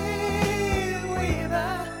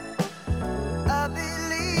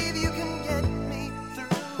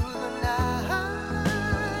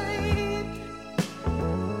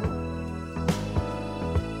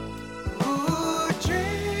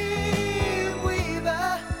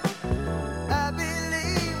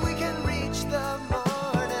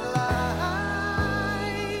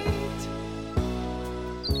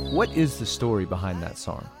 What is the story behind that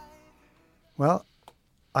song? Well,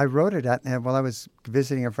 I wrote it while I was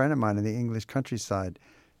visiting a friend of mine in the English countryside.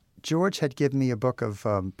 George had given me a book of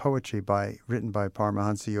poetry written by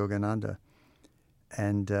Paramahansa Yogananda,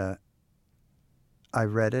 and I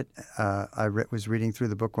read it. I was reading through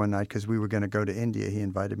the book one night because we were going to go to India. He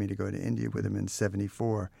invited me to go to India with him in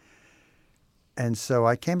 '74. And so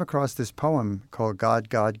I came across this poem called God,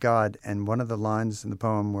 God, God, and one of the lines in the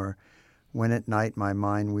poem were, "When at night my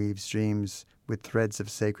mind weaves dreams with threads of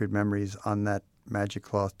sacred memories, on that magic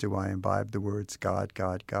cloth do I imbibe the words God,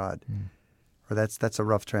 God, God." Or that's a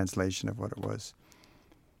rough translation of what it was.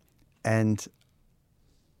 And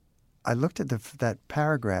I looked at that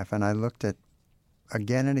paragraph, and I looked at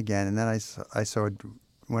again and again, and then I saw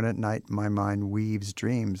 "When at night my mind weaves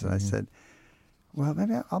dreams," and I said, well,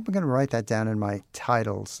 maybe I'm going to write that down in my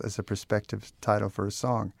titles as a prospective title for a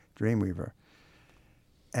song, Dreamweaver.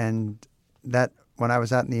 And that, when I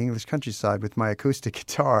was out in the English countryside with my acoustic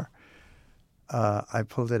guitar, I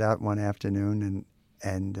pulled it out one afternoon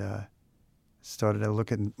and started to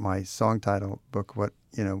look at my song title book. What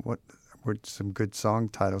were some good song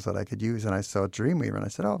titles that I could use? And I saw Dreamweaver, and I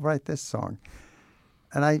said, "Oh, I'll write this song."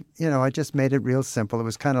 And I just made it real simple. It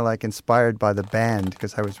was kind of like inspired by the band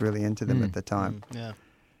because I was really into them at the time. Yeah.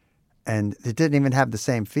 And it didn't even have the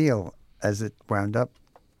same feel as it wound up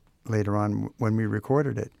later on when we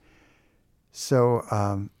recorded it. So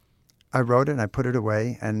I wrote it and I put it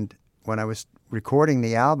away. And when I was recording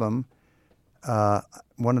the album,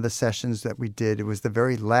 one of the sessions that we did, it was the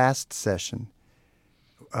very last session.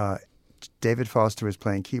 David Foster was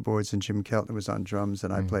playing keyboards and Jim Keltner was on drums,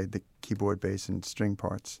 and I played the keyboard, bass, and string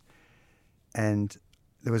parts. And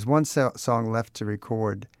there was one song left to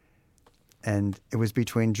record, and it was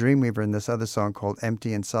between Dreamweaver and this other song called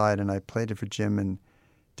Empty Inside, and I played it for Jim and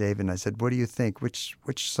David, and I said, "What do you think? Which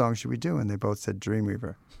song should we do?" And they both said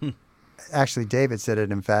Dreamweaver. actually David said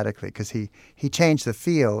it emphatically because he changed the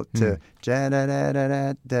feel to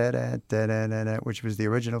ja-da-da-da-da-da-da-da-da-da, which was the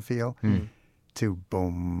original feel, to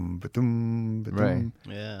boom, ba-doom, ba-doom. Right.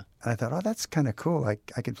 Yeah. And I thought, oh, that's kind of cool. I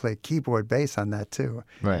could play keyboard bass on that too.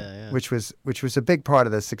 Right. Yeah. Which was a big part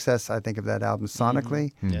of the success, I think, of that album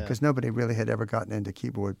sonically, Yeah. because nobody really had ever gotten into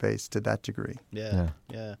keyboard bass to that degree. Yeah.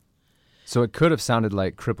 Yeah. So it could have sounded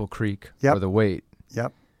like Cripple Creek Yep. or The Weight.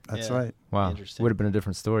 Yep, that's Yeah. right. Wow. Interesting. Would have been a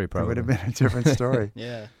different story, It probably. would have been a different story.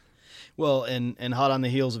 Yeah. Well, and hot on the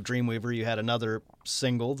heels of Dreamweaver, you had another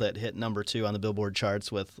single that hit number 2 on the Billboard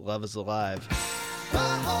charts with Love Is Alive. My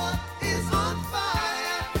heart is on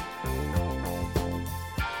fire.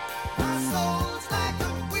 My soul's like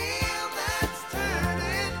a wheel that's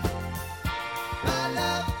turning. My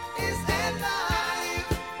love is alive.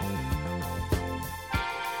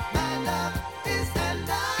 My love is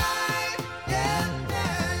alive. Yeah,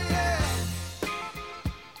 yeah, yeah.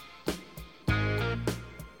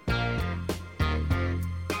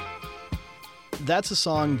 That's a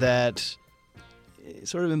song that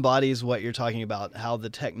sort of embodies what you're talking about, how the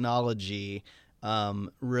technology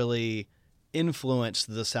really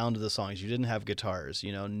influenced the sound of the songs. You didn't have guitars.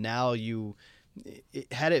 Now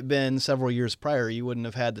had it been several years prior, you wouldn't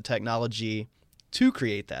have had the technology to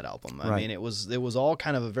create that album. I Right. mean, it was all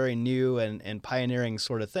kind of a very new and pioneering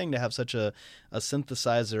sort of thing to have such a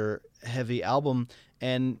synthesizer-heavy album.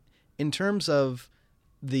 And in terms of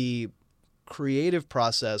the creative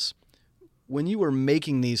process, when you were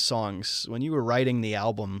making these songs, when you were writing the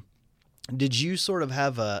album, did you sort of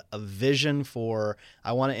have a vision for,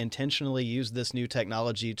 I want to intentionally use this new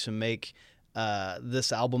technology to make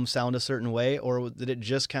this album sound a certain way, or did it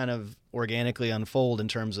just kind of organically unfold in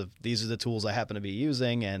terms of these are the tools I happen to be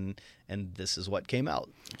using and this is what came out?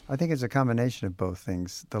 I think it's a combination of both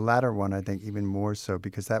things. The latter one, I think, even more so,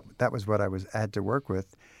 because that was what I had to work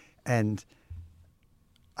with, and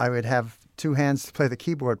I would have two hands to play the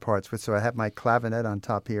keyboard parts with, so I have my clavinet on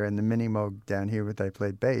top here and the mini Moog down here where I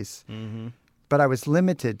played bass. Mm-hmm. But I was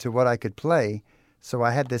limited to what I could play, so I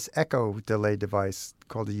had this echo delay device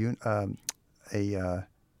called a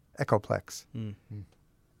Echoplex. Mm-hmm.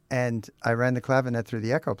 And I ran the clavinet through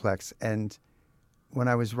the Echoplex, and when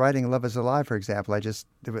I was writing Love Is Alive, for example, I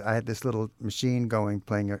had this little machine going,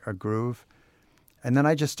 playing a groove, and then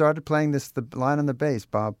I just started playing the line on the bass,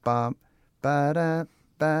 bum bum, ba-da,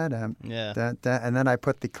 ba-dum, Yeah. da, da, and then I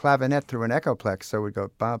put the clavinet through an Echoplex, so it would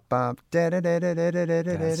go bum bum, da da da da da da da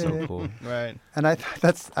da. That's so cool. Right. And I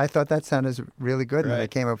thought that sounded really good, and I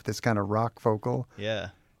Right. came up with this kind of rock vocal Yeah.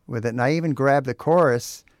 with it. And I even grabbed the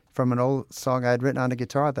chorus from an old song I had written on a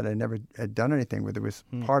guitar that I never had done anything with. It was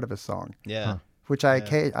part of a song, Yeah. which I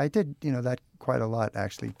did, that quite a lot,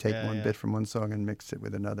 actually. Take Yeah, one yeah. bit from one song and mix it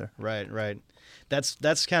with another. Right.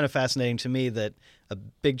 That's kind of fascinating to me that a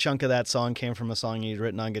big chunk of that song came from a song you'd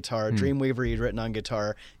written on guitar, Dreamweaver you'd written on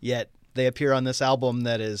guitar, yet they appear on this album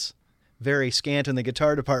that is very scant in the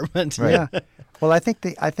guitar department. Yeah. Well, I think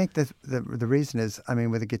the reason is, I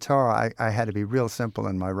mean, with a guitar, I had to be real simple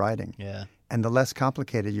in my writing. Yeah. And the less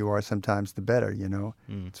complicated you are sometimes, the better,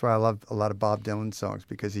 That's why I love a lot of Bob Dylan songs,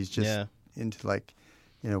 because he's just into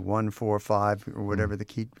 1, 4, 5, or whatever the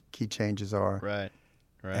key changes are. Right.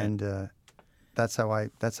 And that's how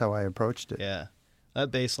I approached it. Yeah. That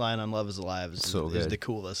bass line on Love Is Alive is So good. the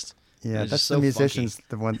coolest. Yeah, It's that's just the so musicians,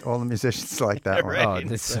 all the musicians like that one. Right. Oh,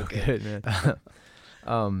 that's So so good. good,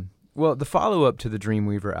 man. Well, the follow-up to the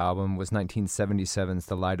Dreamweaver album was 1977's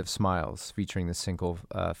The Light of Smiles, featuring the single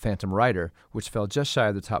Phantom Rider, which fell just shy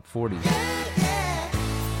of the top 40.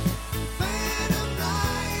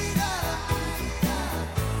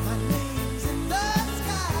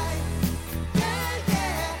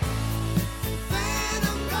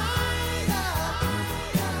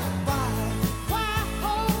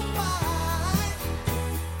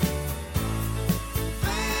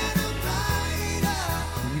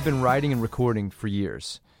 You've been writing and recording for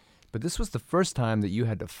years, but this was the first time that you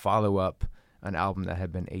had to follow up an album that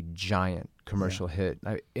had been a giant commercial hit.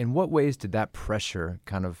 In what ways did that pressure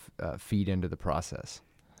kind of feed into the process?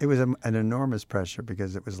 It was an enormous pressure,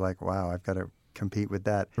 because it was like, wow, I've got to compete with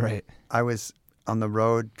that. Right. I was on the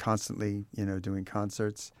road constantly, doing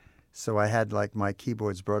concerts, so I had my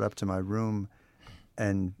keyboards brought up to my room,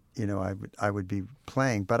 and I would be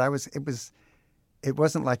playing, but it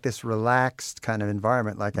wasn't like this relaxed kind of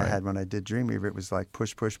environment like I had when I did Dreamweaver. It was like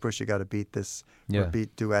push, push, push. You got to beat this, or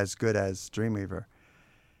do as good as Dreamweaver.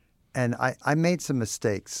 And I made some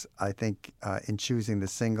mistakes, I think, in choosing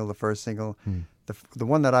the first single. The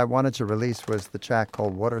one that I wanted to release was the track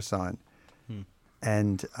called Water Sign.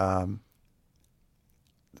 And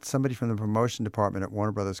somebody from the promotion department at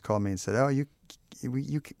Warner Brothers called me and said, "Oh,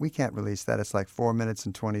 we can't release that. It's like 4 minutes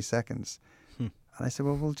and 20 seconds." And I said,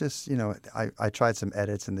 "Well, we'll just, I tried some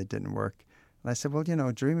edits and they didn't work." And I said, "Well,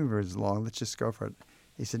 Dreamweaver is long. Let's just go for it."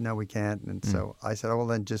 He said, "No, we can't." And so I said, "Oh, well,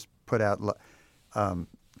 then just put out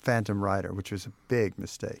Phantom Rider," which was a big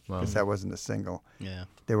mistake because that wasn't a single. Yeah.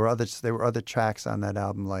 There were other tracks on that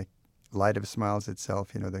album like Light of Smiles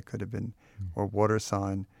itself, that could have been, or Water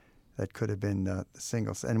Sign, that could have been the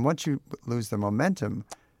singles. And once you lose the momentum,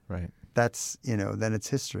 Right. that's, then it's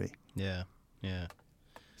history. Yeah. Yeah.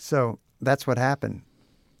 So that's what happened.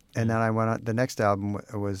 And then I went on, the next album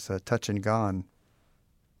was Touch and Gone.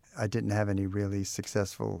 I didn't have any really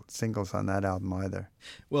successful singles on that album either.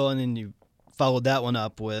 Well, and then you followed that one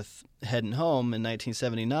up with Headin' Home in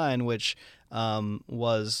 1979, which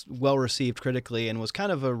was well received critically and was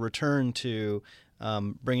kind of a return to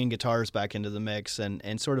bringing guitars back into the mix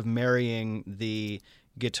and sort of marrying the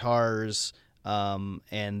guitars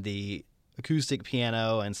and the acoustic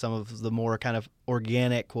piano and some of the more kind of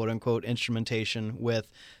organic, quote-unquote, instrumentation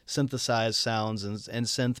with synthesized sounds and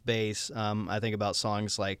synth bass. I think about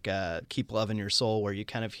songs like Keep Love in Your Soul, where you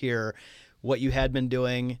kind of hear what you had been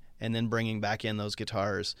doing and then bringing back in those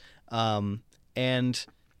guitars. And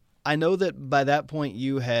I know that by that point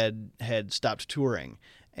you had stopped touring,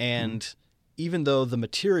 and even though the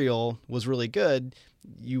material was really good,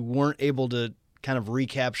 you weren't able to kind of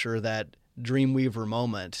recapture that Dreamweaver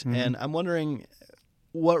moment. And I'm wondering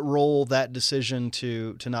what role that decision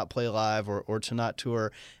to not play live or to not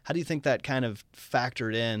tour, how do you think that kind of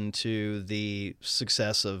factored into the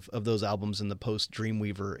success of those albums in the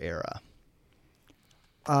post-Dreamweaver era?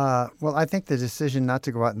 Well, I think the decision not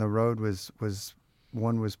to go out on the road was a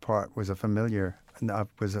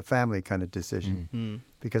family kind of decision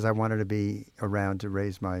because I wanted to be around to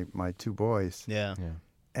raise my two boys. Yeah.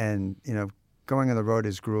 And, going on the road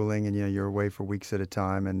is grueling, and you're away for weeks at a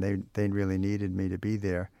time, and they really needed me to be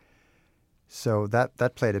there. So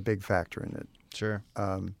that played a big factor in it. Sure.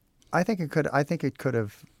 I think it could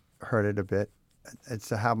have hurt it a bit.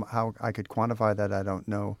 It's how I could quantify that, I don't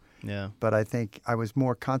know. Yeah. But I think I was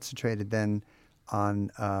more concentrated then on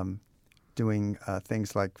doing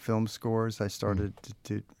things like film scores. I started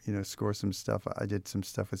to score some stuff. I did some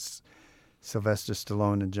stuff with Sylvester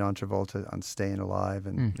Stallone and John Travolta on Staying Alive,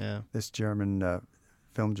 and this German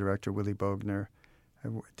film director Willy Bogner.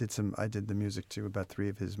 I did the music to about 3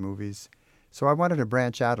 of his movies. So I wanted to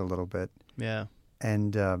branch out a little bit. Yeah.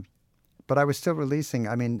 And but I was still releasing.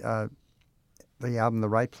 I mean, the album The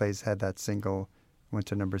Right Place had that single, went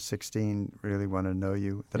to number 16, Really Want to Know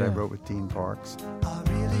You, that I wrote with Dean Parks. I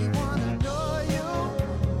really want to know you.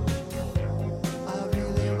 I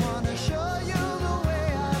really want to show you the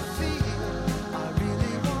way I feel. I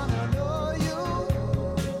really want to know you.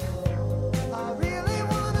 I really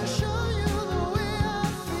want to show you the way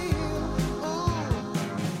I feel.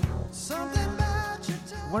 Ooh, something about your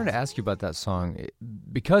touch. I wanted to ask you about that song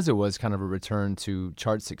because it was kind of a return to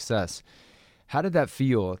chart success. How did that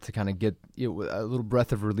feel to kind of get a little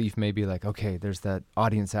breath of relief? Maybe like, okay, there's that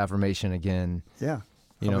audience affirmation again. Yeah,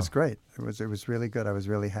 it was great. It was really good. I was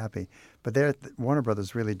really happy. But Warner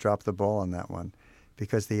Brothers really dropped the ball on that one,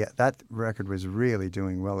 because that record was really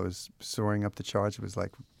doing well. It was soaring up the charts. It was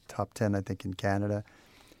like top 10, I think, in Canada.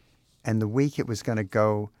 And the week it was going to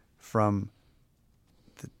go from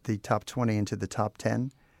the top 20 into the top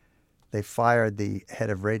 10, they fired the head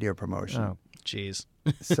of radio promotion. Oh, Jeez.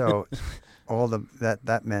 So all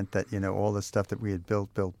that meant that all the stuff that we had built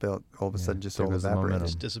all of a sudden just there all goes the evaporated. momentum.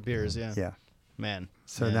 Just disappears. Yeah. Yeah. Man.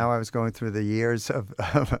 So Yeah. now I was going through the years of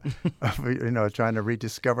trying to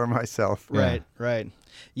rediscover myself. Right.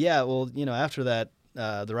 Yeah. Well, after that,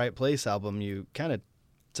 The Right Place album, you kind of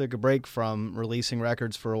took a break from releasing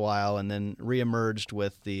records for a while and then reemerged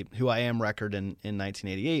with the Who I Am record in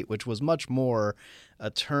 1988, which was much more a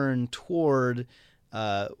turn toward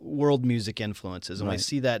world music influences. And we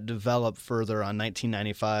see that develop further on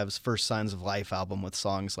 1995's First Signs of Life album with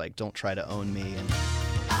songs like Don't Try to Own Me. And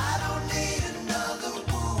I don't need another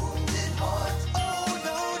wounded heart. Oh,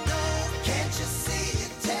 no. Can't you see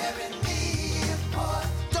it tearing me apart?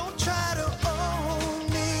 Don't try to own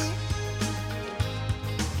me.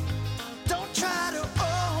 Don't try to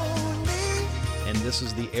own me. And this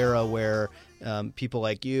is the era where people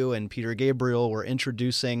like you and Peter Gabriel were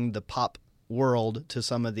introducing the pop world to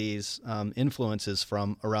some of these influences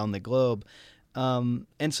from around the globe. And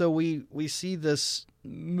so we see this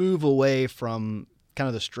move away from kind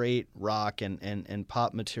of the straight rock and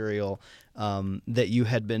pop material that you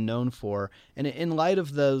had been known for. And in light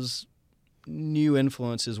of those new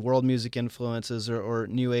influences, world music influences or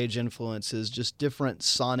new age influences, just different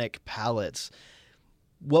sonic palettes,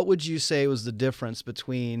 what would you say was the difference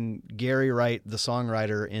between Gary Wright, the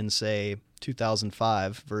songwriter, in, say,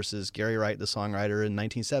 2005 versus Gary Wright, the songwriter, in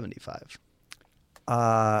 1975?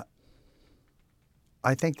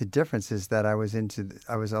 I think the difference is that I was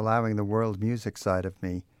allowing the world music side of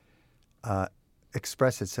me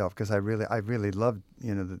express itself, because I really loved,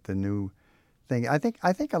 the new thing. I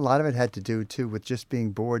think a lot of it had to do too with just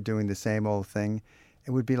being bored doing the same old thing.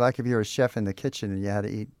 It would be like if you're a chef in the kitchen and you had to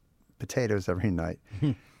eat potatoes every night.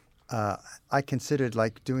 I considered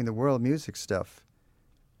like doing the world music stuff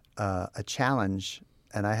a challenge,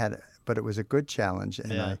 but it was a good challenge,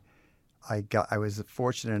 and Yeah. I was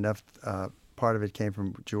fortunate enough. Part of it came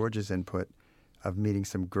from George's input of meeting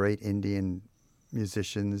some great Indian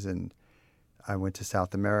musicians, and I went to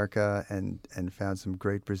South America and found some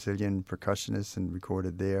great Brazilian percussionists and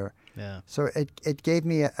recorded there. Yeah. So it gave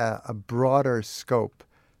me a broader scope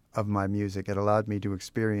of my music. It allowed me to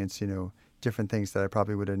experience, different things that I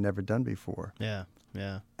probably would have never done before. Yeah.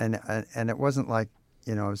 Yeah. And it wasn't like,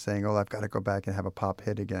 I was saying, I've got to go back and have a pop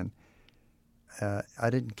hit again. I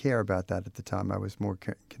didn't care about that at the time. I was more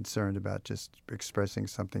concerned about just expressing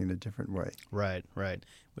something in a different way. Right. Right.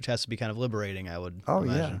 Which has to be kind of liberating, I would Oh,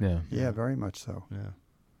 imagine. Yeah, very much so. Yeah.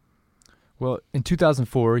 Well, in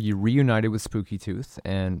 2004, you reunited with Spooky Tooth,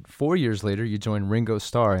 and 4 years later, you joined Ringo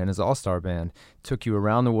Starr and his all-star band. Took you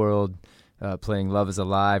around the world, playing Love Is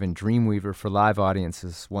Alive and Dreamweaver for live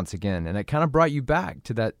audiences once again. And it kind of brought you back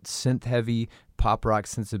to that synth-heavy pop rock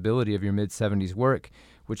sensibility of your mid-'70s work,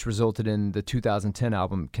 which resulted in the 2010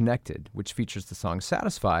 album Connected, which features the song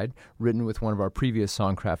Satisfied, written with one of our previous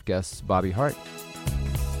Songcraft guests, Bobby Hart.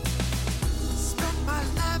 Spent my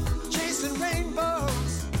life chasing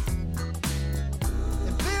rainbows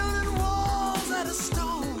and building walls out of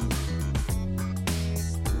stone,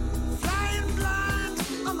 flying blind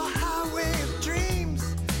on the highway of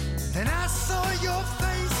dreams. Then I saw your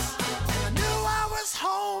face and I knew I was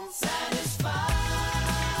home. Satisfied,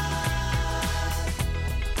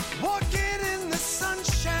 walking in the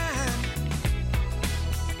sunshine.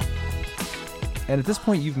 And at this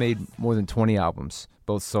point, you've made more than 20 albums,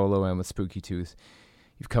 both solo and with Spooky Tooth.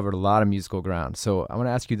 You've covered a lot of musical ground. So I want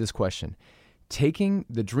to ask you this question. Taking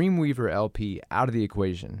the Dreamweaver LP out of the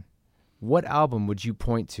equation, what album would you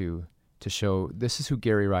point to show this is who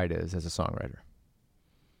Gary Wright is as a songwriter?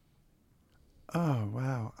 Oh,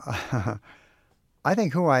 wow. I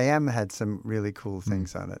think Who I Am had some really cool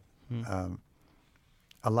things on it.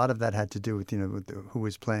 A lot of that had to do with, with who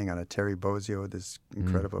was playing on it. Terry Bozzio, this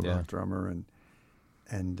incredible yeah. rock drummer, and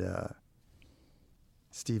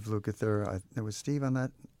Steve Lukather. There was Steve on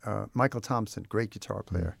that. Michael Thompson, great guitar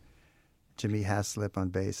player. Jimmy Haslip on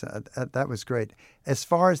bass. That was great. As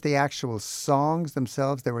far as the actual songs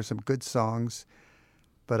themselves, there were some good songs,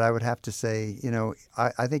 but I would have to say,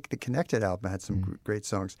 I think the Connected album had some great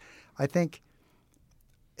songs. I think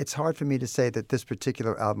it's hard for me to say that this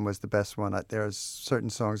particular album was the best one. There's certain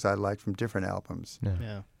songs I liked from different albums,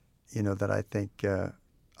 Yeah. that I think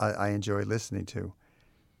I enjoy listening to.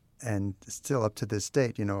 And still up to this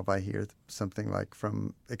date, if I hear something like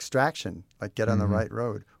from Extraction, like Get on the Right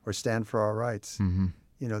Road or Stand for Our Rights,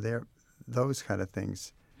 they're those kind of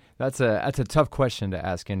things. That's a tough question to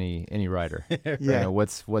ask any writer. Yeah.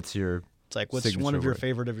 What's your It's like, what's signature one of your word?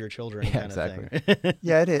 favorite of your children Yeah, kind exactly. of thing.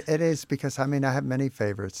 Yeah, it is because I have many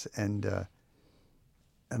favorites, and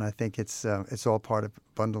I think it's all part of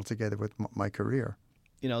bundled together with my career.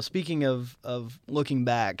 Speaking of looking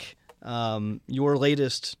back, your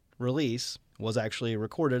latest release was actually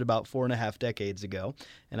recorded about 4.5 decades ago.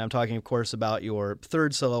 And I'm talking, of course, about your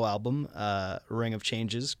third solo album, Ring of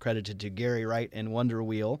Changes, credited to Gary Wright and Wonder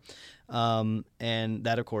Wheel. And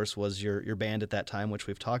that, of course, was your band at that time, which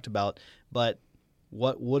we've talked about. But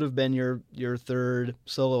what would have been your third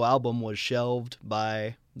solo album was shelved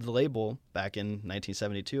by the label back in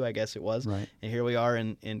 1972, I guess it was. Right. And here we are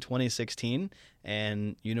in 2016,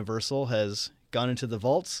 and Universal has gone into the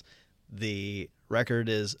vaults. The record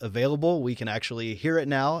is available. We can actually hear it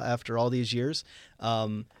now after all these years.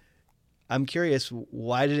 I'm curious,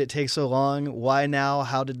 why did it take so long? Why now?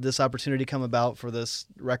 How did this opportunity come about for this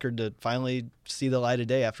record to finally see the light of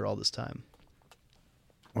day after all this time?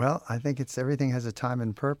 Well, I think everything has a time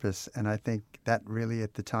and purpose, and I think that really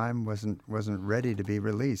at the time wasn't ready to be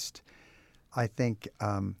released. I think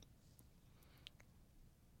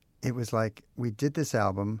it was like we did this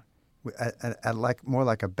album. More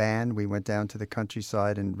like a band, we went down to the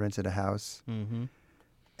countryside and rented a house,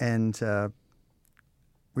 and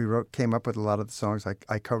we came up with a lot of the songs.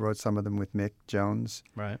 I co-wrote some of them with Mick Jones.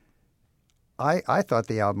 Right. I thought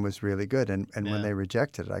the album was really good, and Yeah. when they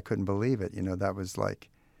rejected it, I couldn't believe it. That was like,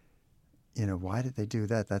 why did they do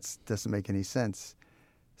that? That doesn't make any sense.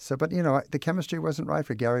 So, but the chemistry wasn't right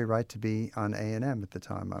for Gary Wright to be on A&M at the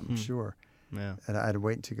time. I'm sure. Yeah. And I had to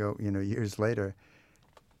wait to go, years later,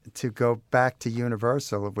 to go back to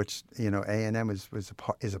Universal, of which A&M is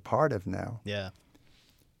a part of now. Yeah.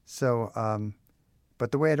 So,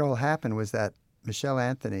 but the way it all happened was that Michelle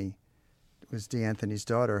Anthony was Dee Anthony's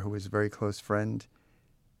daughter, who was a very close friend,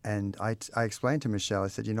 and I explained to Michelle. I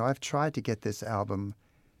said, I've tried to get this album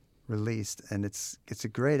released, and it's a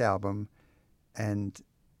great album, and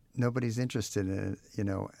nobody's interested in it,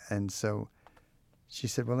 and so. She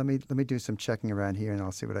said, well, let me do some checking around here, and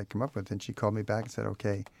I'll see what I come up with. And she called me back and said,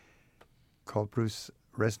 okay, called Bruce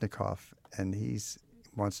Resnikoff, and he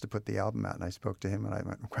wants to put the album out. And I spoke to him, and I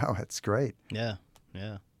went, wow, that's great. Yeah,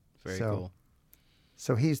 very cool.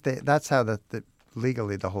 So that's how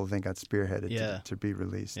legally the whole thing got spearheaded to be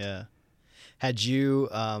released. Yeah. Had you,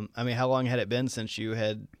 how long had it been since you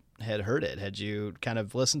had heard it? Had you kind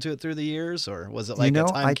of listened to it through the years, or was it like a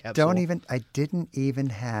time capsule? I didn't even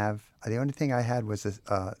have, the only thing I had was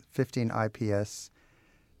a 15 IPS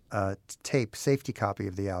tape, safety copy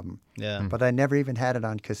of the album. Yeah. But I never even had it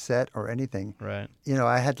on cassette or anything. Right.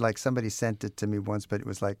 I had somebody sent it to me once, but it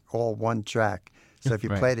was all one track. So if you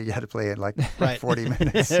played it, you had to play it 40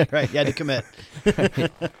 minutes. Right, you had to commit.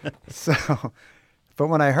 So, but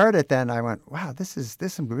when I heard it then, I went, wow,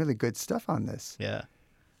 there's some really good stuff on this. Yeah.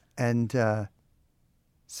 And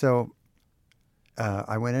so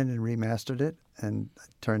I went in and remastered it, and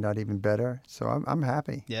it turned out even better. So I'm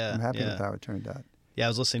happy. Yeah, I'm happy with how it turned out. Yeah, I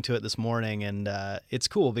was listening to it this morning, and it's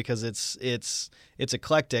cool because it's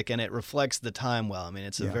eclectic and it reflects the time well. I mean,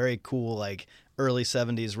 it's a very cool early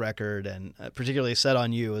 70s record, and particularly "Set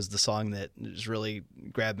on You" is the song that just really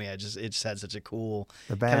grabbed me. It just had such a cool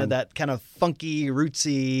kind of funky,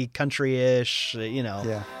 rootsy, country-ish.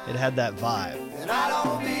 Yeah. It had that vibe. And I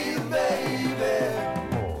don't need a baby.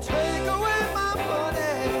 Take away my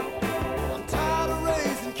money. I'm tired of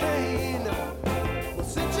raising Cain. Well,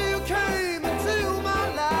 since you came into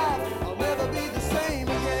my life, I'll never be the same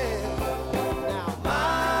again. Now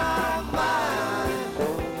my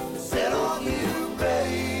mind is set on you,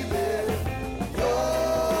 baby.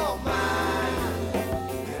 You're mine.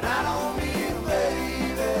 And I don't need a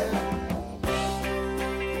baby.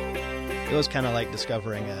 It was kind of like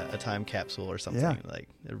discovering a time capsule or something, like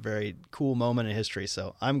a very cool moment in history.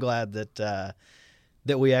 So I'm glad that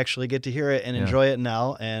we actually get to hear it and enjoy it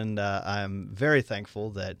now. And I'm very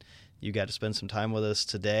thankful that you got to spend some time with us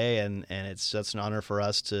today. And it's just an honor for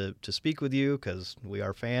us to speak with you because we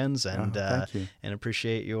are fans and and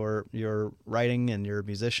appreciate your writing and your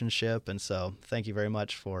musicianship. And so thank you very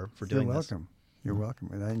much for doing this. You're welcome. You're welcome.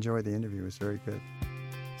 And I enjoyed the interview. It was very good.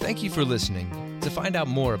 Thank you for listening. To find out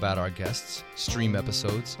more about our guests, stream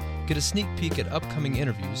episodes, get a sneak peek at upcoming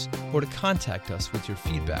interviews, or to contact us with your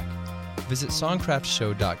feedback, visit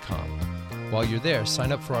songcraftshow.com. While you're there,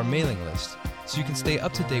 sign up for our mailing list so you can stay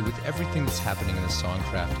up to date with everything that's happening in the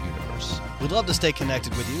Songcraft universe. We'd love to stay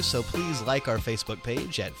connected with you, so please like our Facebook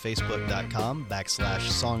page at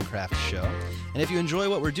facebook.com/SongcraftShow. And if you enjoy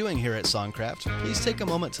what we're doing here at Songcraft, please take a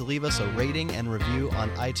moment to leave us a rating and review on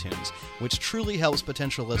iTunes, which truly helps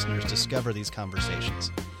potential listeners discover these conversations.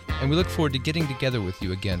 And we look forward to getting together with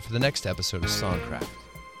you again for the next episode of Songcraft.